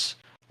of this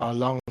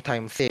long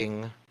time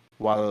thing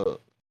while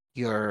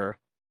you're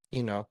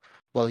you know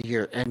while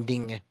you're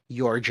ending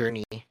your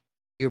journey.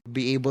 You'll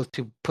be able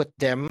to put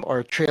them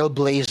or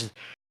trailblaze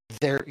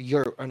their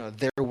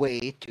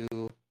way to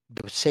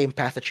the same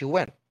path that you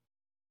went.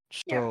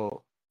 yeah.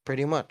 So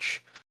pretty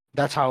much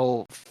that's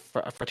how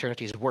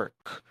fraternities work.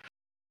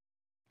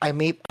 I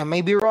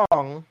may be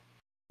wrong,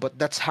 but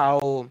that's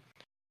how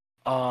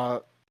uh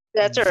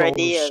That's our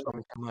idea. those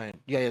come to mind.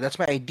 Yeah, yeah, that's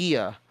my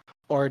idea,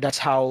 or that's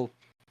how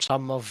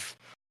some of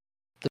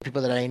the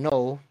people that I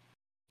know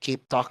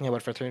keep talking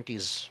about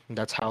fraternities.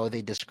 That's how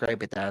they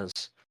describe it as.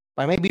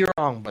 I may be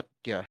wrong, but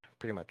yeah,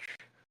 pretty much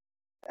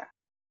Yeah.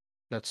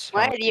 that's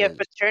My how it idea of is.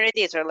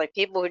 fraternities are like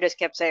people who just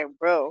kept saying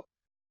bro,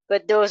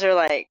 but those are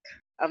like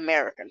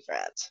American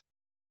frats.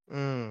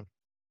 Mm,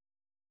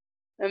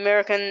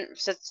 American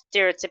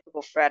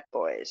stereotypical frat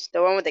boys.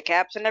 The one with the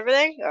caps and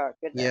everything? Oh,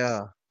 goodness.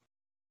 yeah,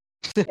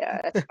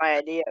 Yeah, that's my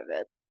idea of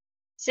it.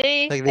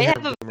 See, like I they have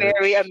have a the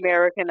very merch.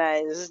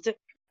 Americanized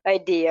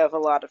idea of a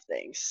lot of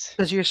things.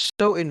 Because you're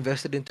so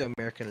invested into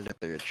American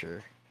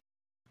literature,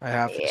 I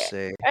have to Yeah,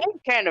 say. I'm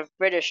kind of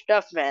British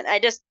stuff, man. I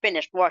just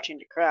finished watching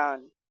The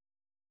Crown.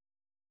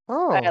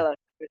 Oh,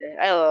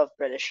 I love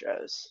British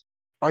shows.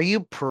 are you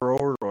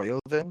pro royal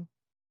then?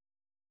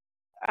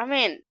 I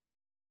mean,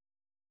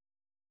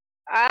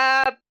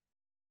 uh,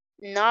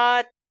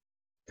 not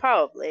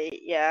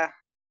probably. Yeah,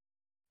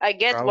 I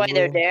get why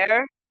they're Probably.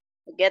 there.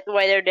 I get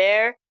why they're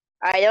there.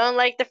 I don't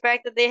like the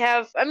fact that they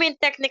have. I mean,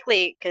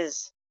 technically,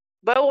 because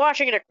by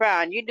watching The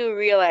Crown, you do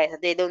realize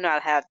that they do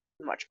not have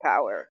much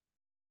power.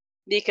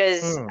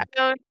 Because I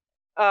Mm,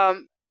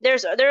 don't.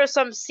 There are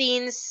some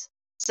scenes,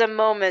 some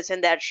moments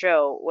in that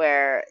show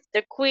where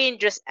the queen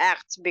just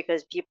acts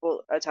because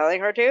people are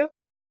telling her to.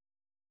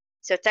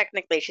 So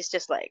technically, she's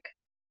just like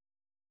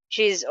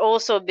she's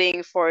also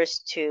being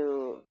forced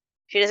to.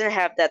 She doesn't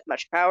have that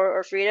much power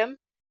or freedom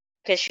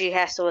because she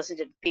has to listen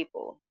to the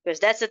people. Because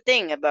that's the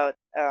thing about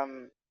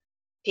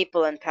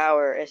people in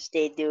power is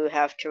they do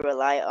have to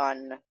rely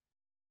on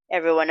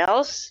everyone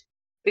else.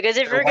 Because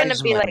if they're you're gonna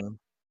wise be like men.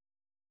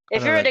 I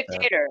If don't you're a like that.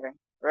 dictator,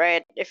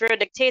 right? If you're a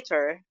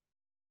dictator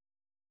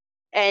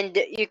and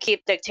you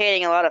keep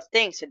dictating a lot of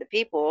things to the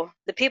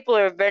people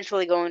are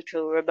eventually going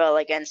to rebel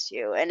against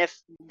you. And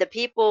if the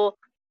people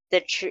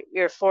that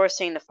you're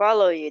forcing to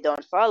follow you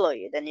don't follow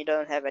you, then you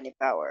don't have any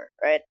power,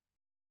 right?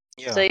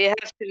 So Yeah. you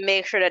have to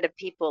make sure that the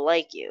people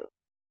like you.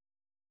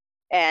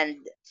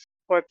 And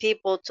for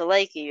people to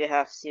like you, you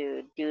have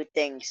to do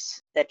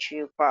things that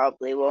you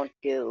probably won't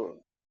do,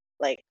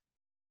 like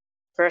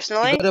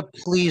personally. You gotta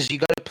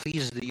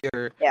please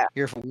Yeah,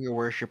 your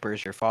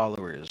worshippers, your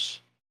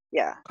followers.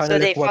 yeah. Kind So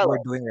of they like what follow.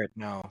 we're doing right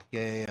now.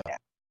 Yeah, yeah, yeah. Yeah.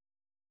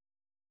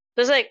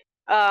 So it's like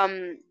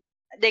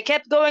they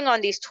kept going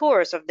on these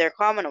tours of their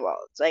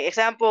commonwealths. Like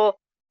example,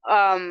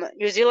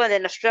 New Zealand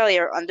and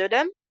Australia are under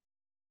them.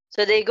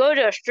 So they go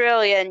to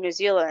Australia and New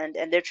Zealand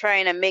and they're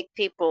trying to make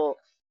people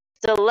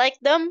still like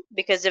them,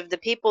 because if the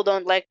people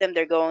don't like them,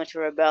 they're going to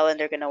rebel and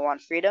they're going to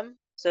want freedom.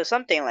 So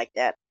something like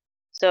that.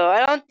 So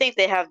I don't think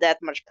they have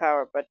that much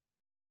power, but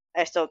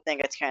I still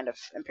think it's kind of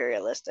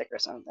imperialistic or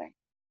something.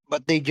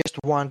 But they just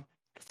want,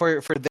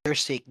 for their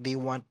sake, they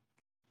want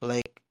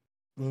like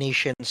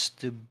nations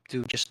to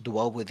just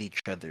dwell with each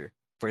other,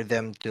 for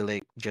them to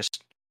like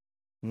just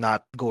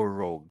not go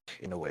rogue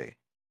in a way,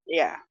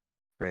 Yeah.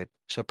 right?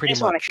 So I pretty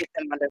just want to much. keep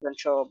them under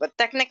control. But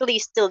technically,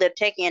 still, they're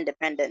taking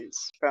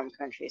independence from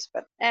countries.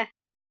 But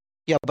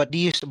Yeah, but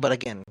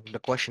again, the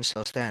question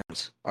still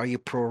stands. Are you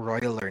pro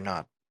royal or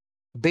not?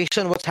 Based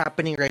on what's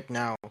happening right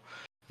now,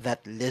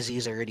 that Lizzie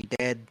is already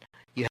dead,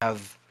 you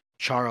have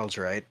Charles,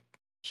 right?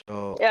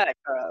 So yeah,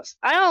 Charles.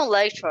 I don't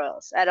like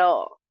Charles at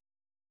all.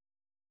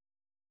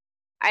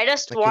 I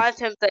just like it, want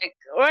him to,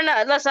 or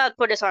not. Let's not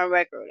put this on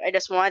record. I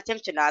just want him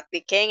to not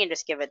be king and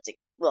just give it to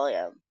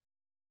William,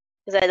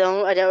 because I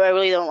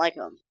really don't like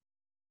him.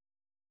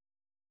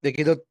 like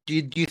you don't do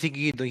you think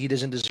he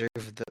doesn't deserve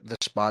the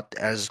spot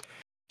as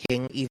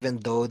king, even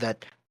though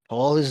that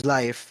all his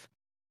life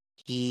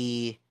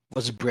he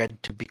was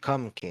bred to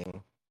become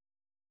king,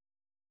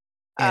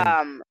 and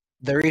Um,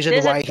 the reason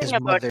there's a why thing his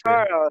about mother.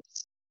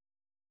 Charles.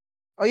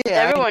 Oh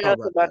yeah, I Everyone know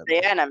knows about about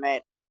that. Diana,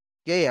 mate,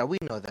 Yeah, yeah, we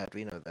know that.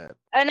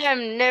 and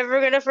I'm never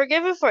gonna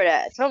forgive him for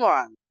that. Come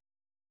on,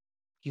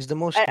 He's the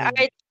most I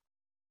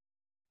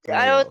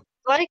I don't royal.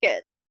 like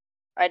it.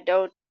 I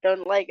don't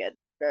like it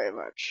very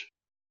much.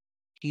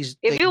 He's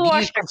If like, you do you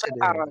watch The consider him?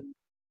 Crown,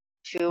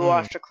 if you Mm,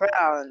 watch The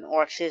Crown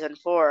or season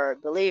 4,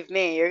 believe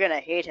me, you're gonna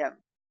hate him.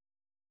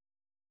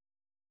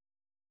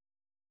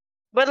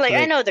 But like,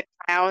 I like know The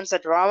Crown's a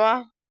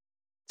drama,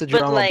 the but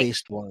drama like,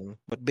 based one,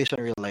 but based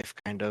on real life,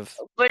 kind of.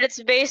 but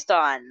it's based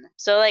on.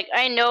 So like,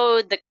 I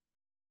know the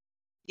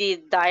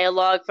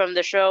dialogue from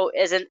the show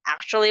isn't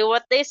actually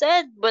what they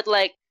said, but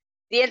like,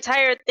 the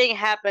entire thing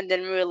happened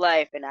in real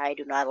life, and I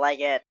do not like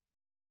it.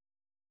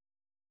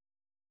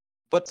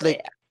 But So yeah,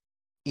 like,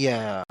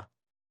 yeah,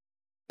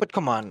 but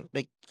come on,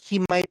 like he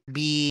might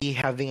be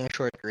having a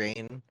short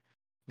reign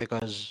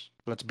because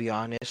let's be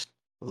honest,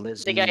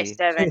 the guy's Lizzie.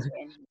 17.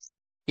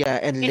 Yeah,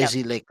 and You know,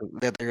 Lizzie like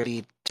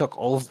literally took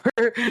over,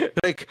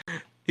 like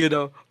dude,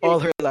 all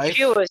her she life.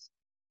 was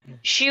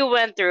she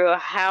went through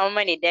how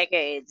many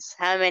decades,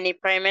 how many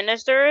prime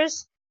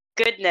ministers?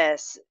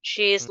 Goodness,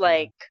 she's Mm,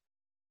 like,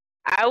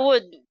 I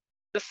would,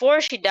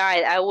 before she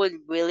died, I would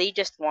really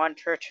just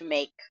want her to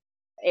make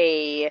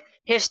a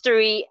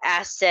history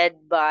as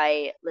said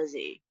by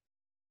Lizzie.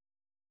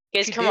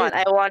 Because she come on,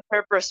 I did. want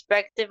her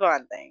perspective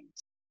on things.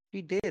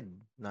 She did.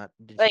 Not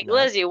did she Like not?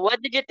 Lizzie,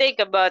 what did you think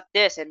about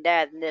this and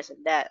that and this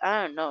and that?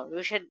 I don't know.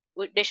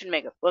 They should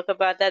make a book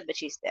about that, but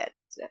she's dead.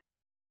 So,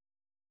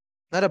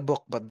 Not a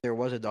book, but there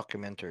was a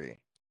documentary.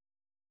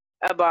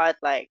 about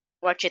like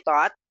what she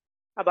thought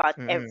about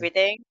Mm-mm.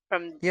 everything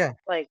from Yeah,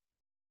 like,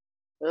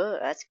 oh,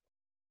 that's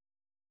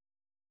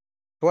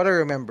what I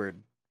remembered,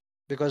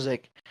 because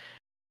like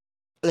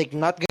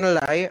not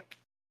gonna lie,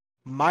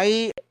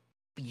 my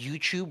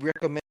YouTube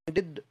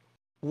recommended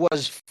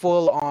was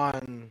full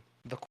on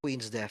the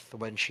Queen's death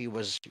when she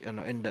was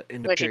in the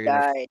when she period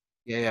of, died.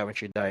 yeah, yeah, when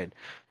she died,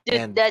 Dude,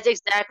 and that's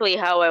exactly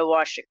how I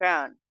watched The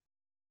Crown.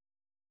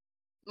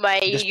 My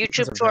just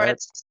because YouTube of that.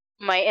 shorts,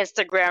 my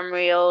Instagram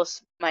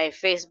reels, my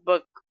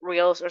Facebook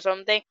reels or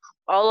something,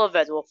 all of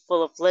it were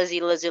full of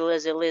Lizzie, Lizzie,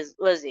 Lizzie,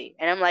 Lizzie.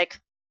 And I'm like,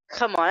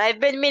 come on, I've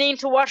been meaning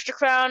to watch The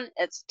Crown.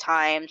 It's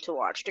time to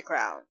watch The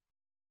Crown.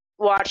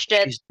 Watched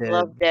it, She's dead.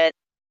 loved it,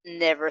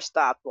 never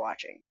stopped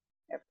watching.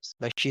 Never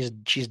Like she's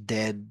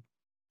dead,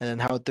 and then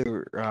how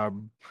to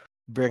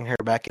bring her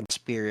back in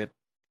spirit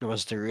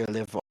was to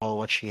relive all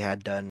what she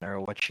had done or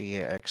what she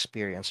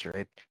experienced,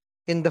 right?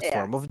 In the Yeah.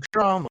 form of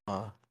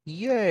drama.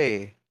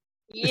 Yay!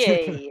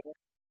 Yay.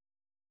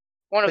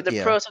 One of But the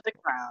yeah, pros of The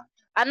Crown.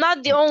 I'm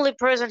not the only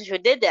person who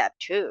did that,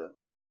 too.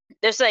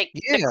 There's like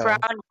The yeah.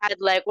 Crown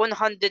had like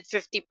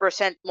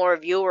 150% more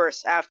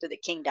viewers after the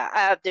king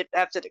died,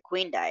 after the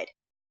queen died.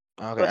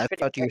 It Okay, was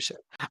pretty impressive.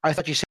 I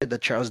thought you said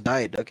that Charles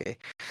died. Okay.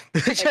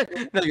 Like,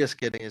 No, just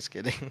kidding, just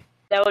kidding.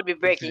 that would be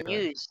Okay, breaking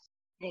news.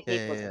 Hey, yeah,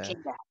 people, yeah, the yeah.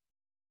 king died.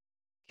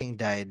 King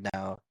died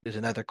now. There's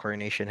another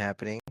coronation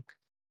happening.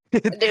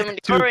 The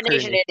Two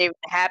coronation coronations. didn't even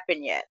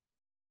happen yet.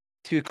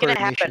 Two It's gonna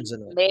happen coronations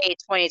in it. May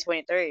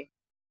 2023.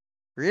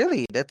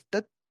 Really? That.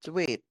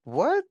 Wait,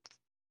 what?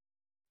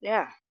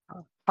 Yeah,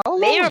 How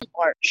May long or is?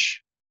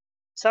 March,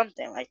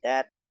 something like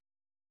that.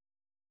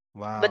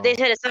 But they Wow.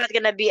 said it's not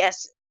gonna be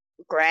as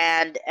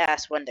grand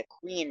as when the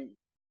Queen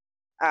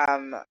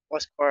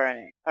was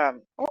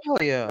Oh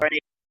yeah. coronated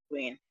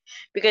Queen,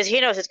 because he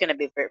knows it's gonna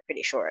be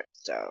pretty short.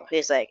 So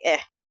he's like,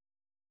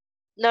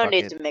 no Fuck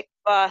need it. to make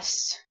a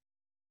fuss.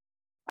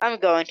 I'm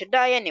going to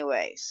die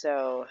anyway.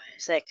 So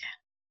it's like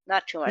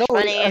not too No, much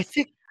money, I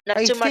think not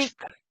I too much. think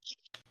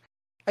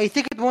I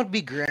think it won't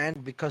be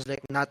grand because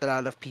like not a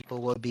lot of people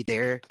will be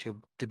there to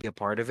be a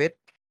part of it.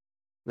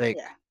 Like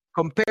Yeah.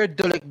 compared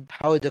to like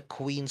how the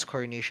Queen's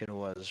coronation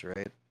was,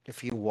 right?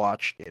 If you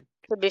watched it.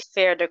 To be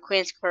fair, the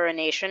Queen's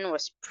coronation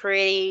was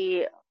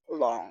pretty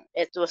long.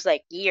 It was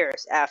like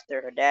years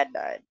after her dad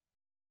died.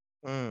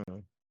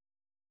 Mm.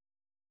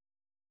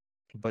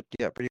 But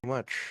yeah, pretty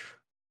much.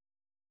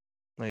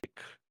 Like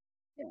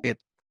Yeah. it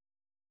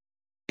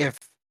if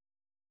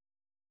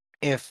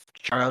if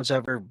Charles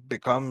ever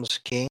becomes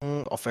king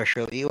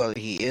officially, well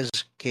he is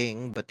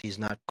king, but he's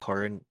not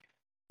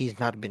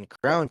been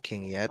crowned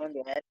king yet.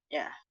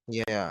 Yeah.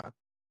 Yeah.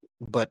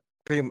 But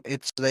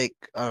it's like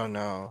I don't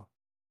know.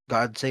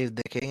 God save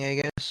the king, I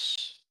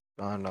guess.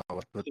 I don't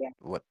know Yeah.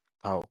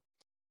 how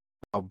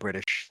how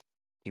British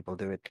people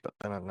do it, but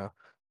I don't know.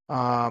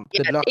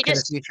 Good Yeah. luck in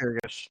the future,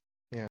 I guess.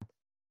 Yeah,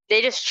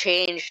 They just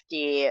changed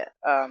the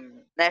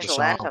the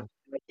national anthem song.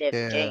 to Save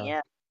the King. Yeah,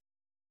 Yeah.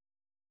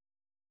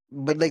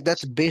 but like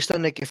that's Goodness. based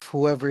on like if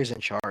whoever is in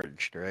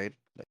charge, right?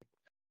 Like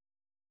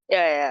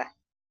Yeah. Yeah.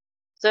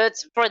 So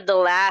it's for the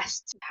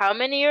last how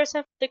many years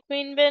have the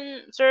Queen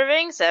been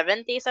serving?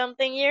 70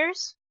 something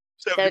years.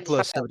 70 75,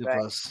 plus, 70 right?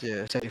 plus.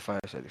 Yeah, 75,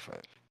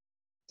 75.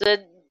 So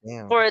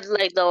Damn. for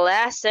like the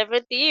last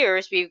 70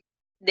 years,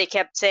 they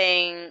kept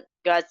saying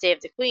God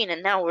Save the Queen,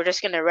 and now we're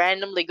just gonna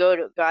randomly go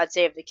to God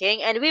Save the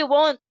King, and we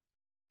won't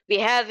be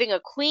having a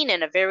queen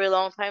in a very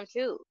long time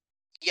too.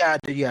 Yeah,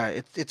 yeah.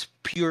 It's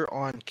pure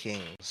on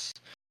kings.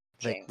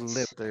 Like Kings.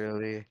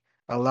 literally,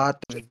 a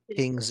lot of It's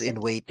kings in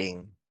simple.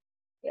 waiting,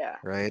 Yeah.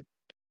 right?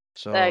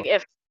 So Like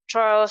if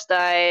Charles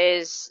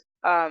dies,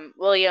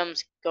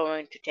 William's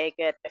going to take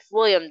it. If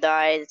William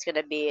dies, it's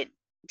gonna be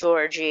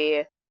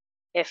Georgie.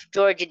 If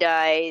Georgie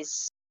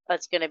dies,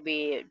 it's gonna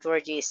be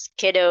Georgie's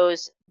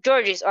kiddos.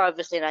 Georgie's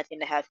obviously not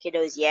gonna have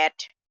kiddos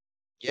yet.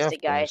 yeah, He's of the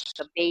guy, course.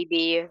 the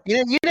baby.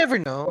 You never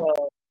know.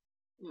 So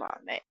come on,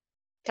 mate.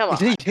 Come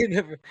You on.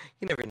 never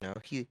you never know.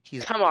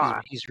 Come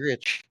on. He's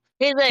rich.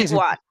 He's like He's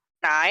what?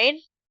 9?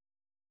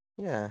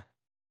 yeah.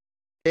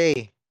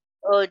 Hey,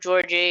 Oh,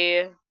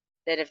 Georgie.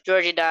 Then if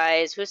Georgie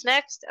dies, who's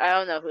next? I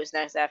don't know who's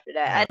next after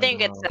that. I I don't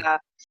think it's know.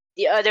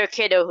 the other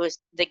kiddo who's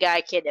the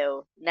guy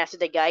kiddo. And after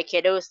the guy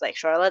kiddo is like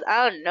Charlotte.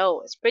 I don't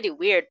know. It's pretty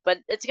weird, but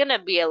it's gonna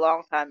be a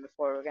long time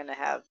before we're gonna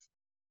have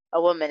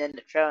a woman in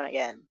the throne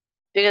again.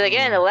 Because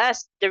again,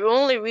 Mm. the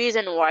only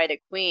reason why the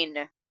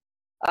queen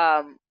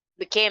um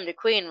became the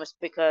queen was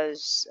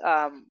because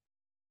her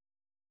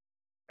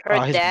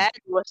His dad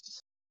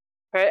was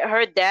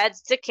her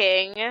dad's the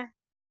king,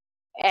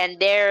 and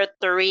they're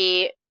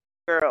 3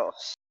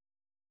 girls.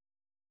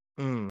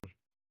 mm.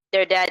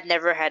 Their dad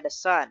never had a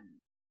son.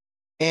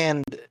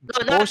 And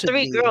No, not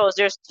 3 supposedly, girls.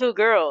 There's 2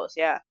 girls.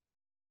 Yeah,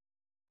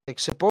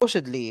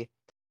 supposedly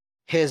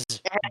his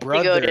it has to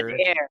go to the brother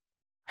heir.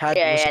 had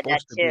Yeah, was yeah, that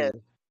supposed to too. be,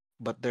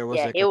 but there was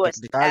Yeah, like he a was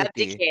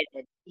technicality.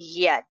 abdicated.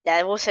 Yeah,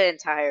 that was an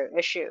entire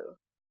issue.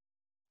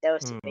 That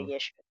was the big Mm.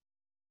 issue.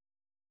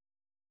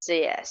 So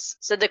yes,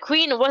 so the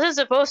queen wasn't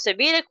supposed to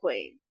be the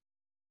queen,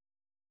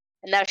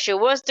 and now she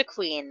was the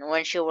queen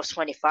when she was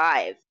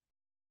 25.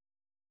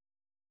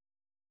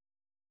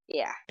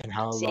 Yeah, And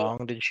how see,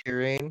 long did she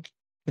reign?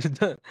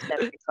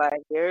 75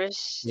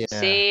 years. Yeah.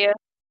 See,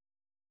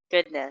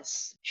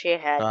 goodness, she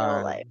had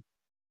no life. God.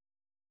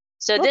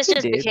 So Well, this she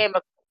just did. became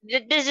a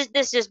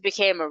this just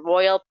became a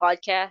royal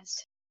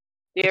podcast.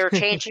 We are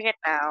changing it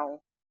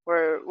now.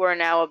 We're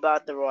now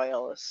about the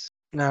royals.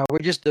 No, we're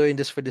just doing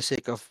this for the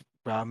sake of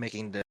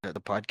making the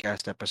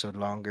podcast episode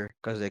longer.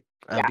 Cause like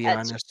I'll Yeah, be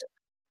that's honest,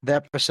 the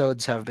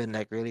episodes have been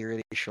like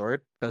really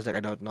short. Cause like I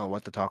don't know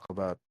what to talk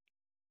about.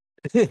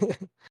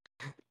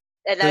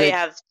 and now you Like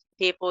have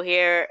people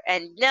here,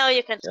 and now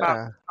you can talk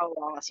yeah, how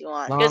long as you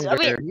want. Because I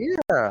longer. mean,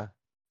 Yeah,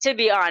 to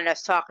be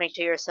honest, talking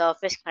to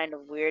yourself is kind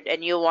of weird,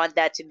 and you want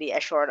that to be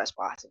as short as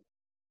possible.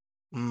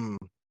 mm.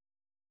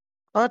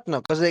 I don't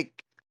know. Cause like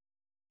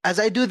as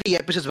I do the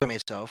episodes by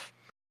myself,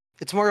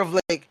 it's more of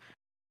like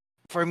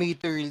for me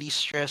to release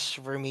stress,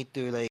 for me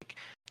to like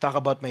talk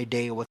about my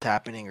day, what's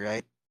happening,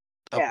 right?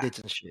 Yeah, Updates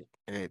and shit,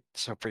 right?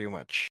 So pretty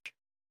much.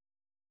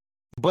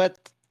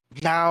 But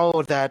now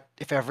that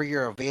if ever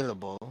you're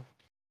available,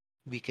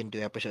 we can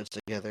do episodes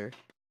together.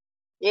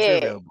 If you're yeah,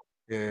 available.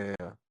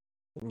 Yeah.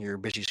 In your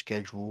busy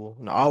schedule.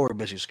 In our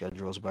busy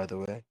schedules, by the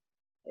way.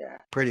 yeah,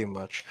 Pretty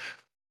much.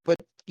 But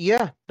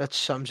yeah, that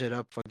sums it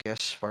up, I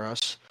guess, for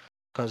us.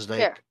 Cause yeah.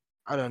 like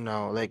I don't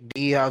know. Like,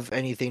 do you have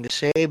anything to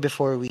say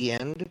before we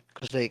end?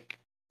 Cause like,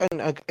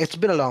 and it's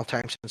been a long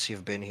time since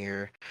you've been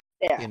here.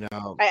 Yeah. You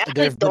know, I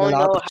there actually have been a don't lot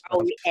know of how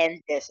stuff. we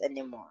end this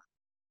anymore.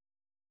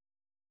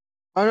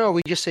 Oh no,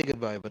 we just say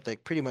goodbye. But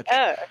like pretty much,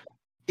 Oh,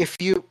 if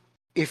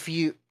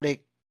you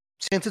like,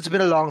 since it's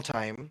been a long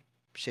time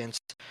since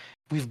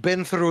we've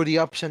been through the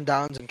ups and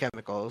downs and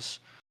chemicals,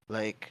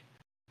 like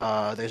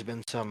there's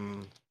been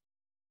some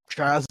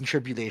trials and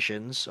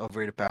tribulations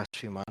over the past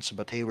few months,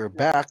 but hey, we're nice.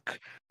 back,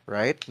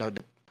 right? Now,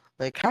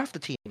 like half the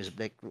team is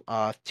like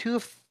two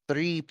of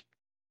three,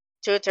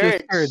 Two two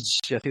thirds. thirds,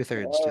 yeah, two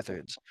thirds, Yeah. two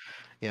thirds,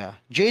 yeah.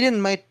 Jaden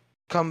might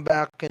come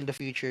back in the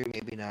future,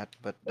 maybe not,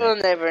 but We'll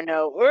like never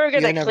know. We're you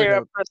gonna never clear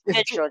up know. our If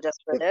schedule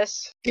just for if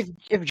this.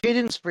 If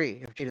Jaden's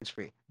free,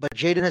 but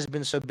Jaden has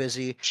been so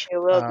busy, She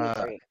will be uh,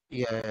 free. I'm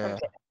yeah,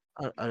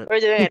 kidding. uh, We're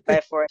doing it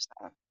by force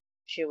now.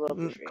 She will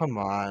be free. come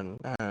on,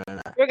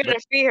 We're but gonna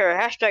free her.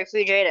 Hashtag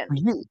free Jaden.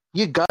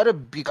 you gotta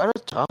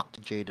talk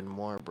to Jaden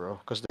more, bro.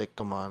 Cause like,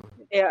 come on,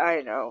 Yeah,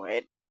 I know,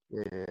 right?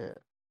 yeah,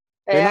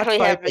 I they're not actually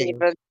haven't fighting.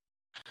 even.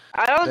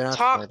 I They're don't not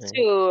talk fighting.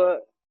 to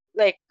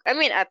like. I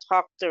mean, I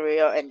talk to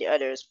Rio and the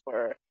others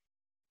for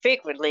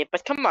frequently,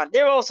 but come on,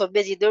 they're also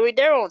busy doing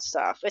their own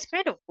stuff. It's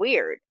kind of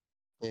weird.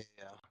 Yeah,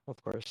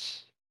 of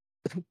course.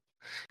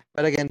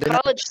 But again,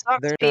 College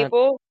sucks, they're not,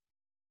 people.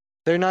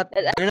 It they're not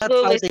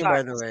absolutely fighting.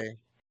 By the sucks. way,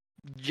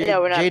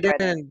 No, we're not Jaden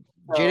fighting. and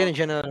Jaden So and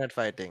Jenna are not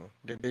fighting.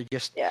 They're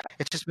just. yeah,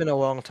 It's just been a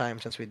long time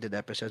since we did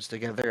episodes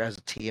together as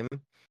a team.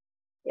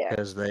 yeah.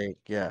 Cause like,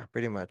 yeah,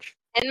 pretty much.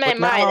 In my But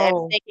mind, I'm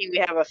now, thinking we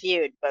have a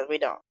feud, but we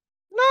don't.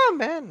 no,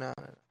 man, no.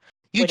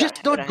 You We don't. just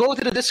We don't don't. go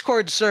to the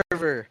Discord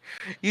server.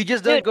 You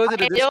just don't Dude, go to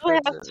the I don't Discord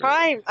have server.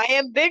 time. I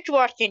am binge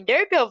watching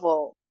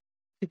Daredevil.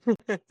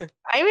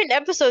 I'm in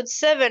episode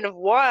 7 of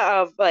one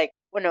of like.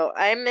 Well, no,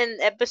 I'm in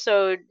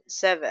episode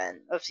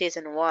 7 of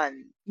season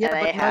 1, Yeah, and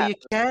I but now have. you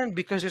can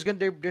because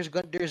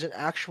there's an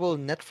actual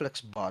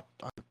Netflix bot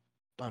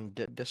on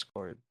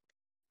Discord.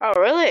 Oh,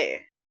 really?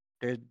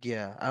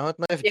 Yeah, I don't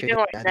know if You can Jaden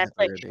watch added it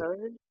Netflix already.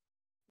 shows.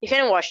 You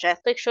can watch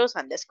Netflix shows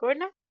on Discord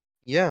now.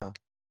 Yeah,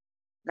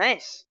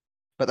 Nice.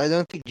 but I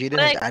don't think Jaden But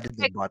has added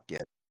the I bot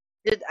yet.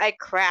 did. I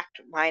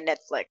cracked my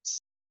Netflix.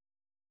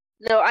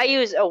 No, I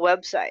use a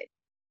website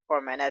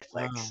for my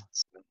Netflix. Oh,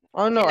 So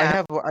oh you no, can I ask.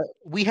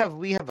 have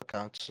we have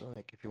accounts. So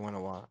like if you want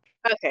to watch.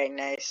 Okay,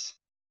 nice.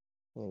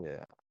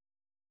 Yeah.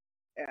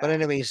 But Yeah.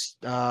 anyways,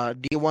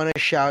 do you want to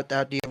shout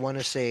out? Do you want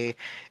to say,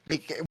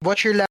 like,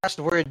 what's your last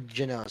word,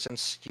 Janelle?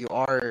 Since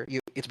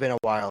it's been a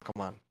while.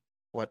 Come on,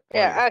 what are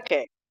your Yeah.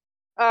 Okay.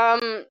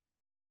 Um,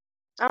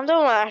 I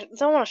don't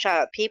want to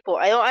shout out people.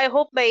 I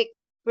hope my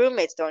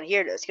roommates don't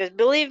hear this because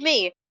believe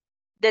me,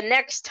 the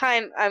next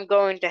time I'm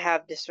going to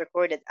have this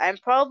recorded, I'm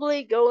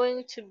probably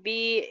going to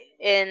be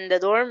in the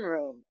dorm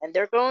room and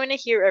they're going to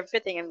hear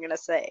everything I'm gonna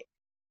say.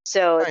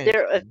 So fine?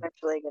 they're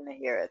eventually gonna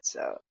hear it.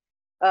 So,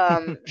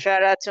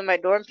 shout out to my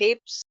dorm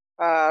peeps.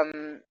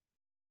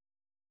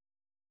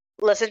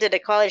 Listen to the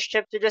college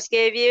trip we just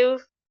gave you.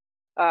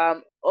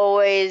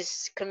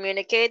 Always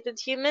communicate with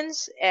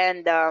humans,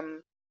 and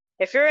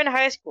if you're in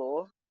high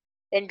school,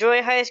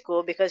 enjoy high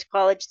school because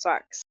college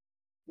sucks.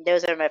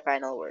 Those are my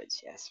final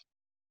words. Yes.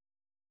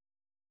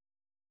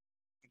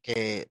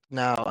 Okay,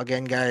 now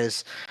again,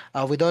 guys,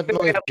 we don't know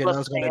Very if uplifting.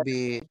 Janelle's gonna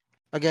be.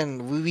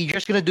 Again, we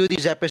just gonna do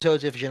these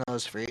episodes if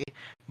Janelle's free.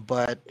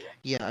 But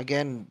yeah,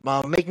 again,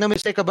 make no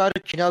mistake about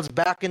it. Janelle's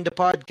back in the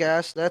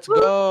podcast. Let's Woo!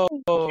 go.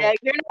 Yeah, Do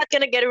you're not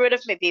gonna get rid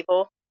of me,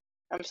 people.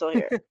 I'm still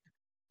here.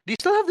 you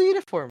still have the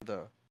uniform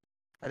though?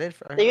 I didn't.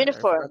 The I forgot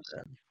uniforms.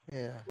 that.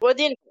 Yeah. What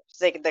uniforms?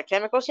 Like the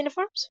chemicals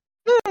uniforms?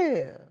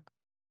 Yeah.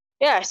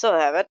 Yeah, I still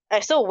have it. I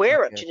still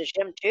wear it Okay. to the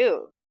gym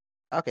too.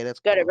 Okay, that's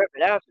Gotta cool. rip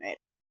it out, mate.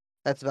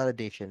 That's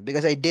validation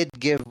because I did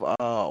give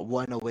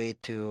one away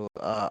to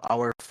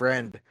our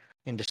friend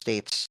in the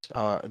States,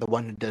 the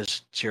one who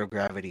does zero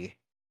gravity. Yeah,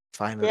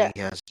 Finally,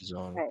 he has his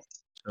own. nice.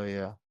 So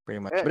yeah, pretty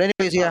much. Good. But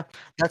anyways, Oh, yeah,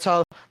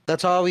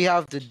 that's all we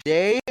have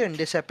today in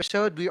this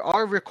episode. We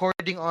are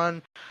recording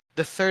on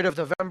the 3rd of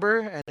November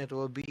and it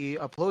will be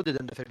uploaded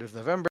on the 3rd of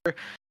November.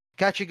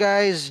 Catch you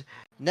guys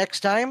next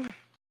time.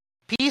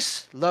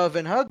 Peace, love,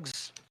 and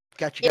hugs.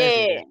 Catch you guys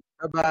later. yeah.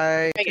 Bye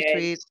bye. Bye, Too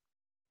sweet. guys.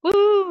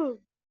 Woo!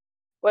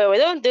 Wait, we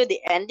don't do the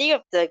ending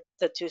of the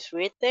too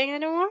sweet thing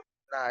anymore.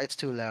 Nah, it's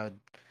too loud.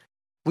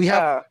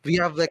 Oh, We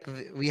have like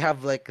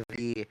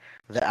the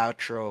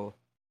outro,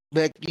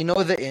 like you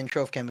know the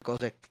intro of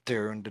chemicals like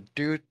do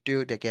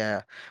like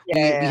yeah, yeah, we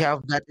yeah.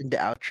 have that in the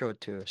outro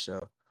too.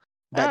 So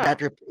Oh,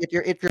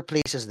 it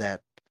replaces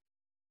that.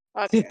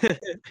 okay.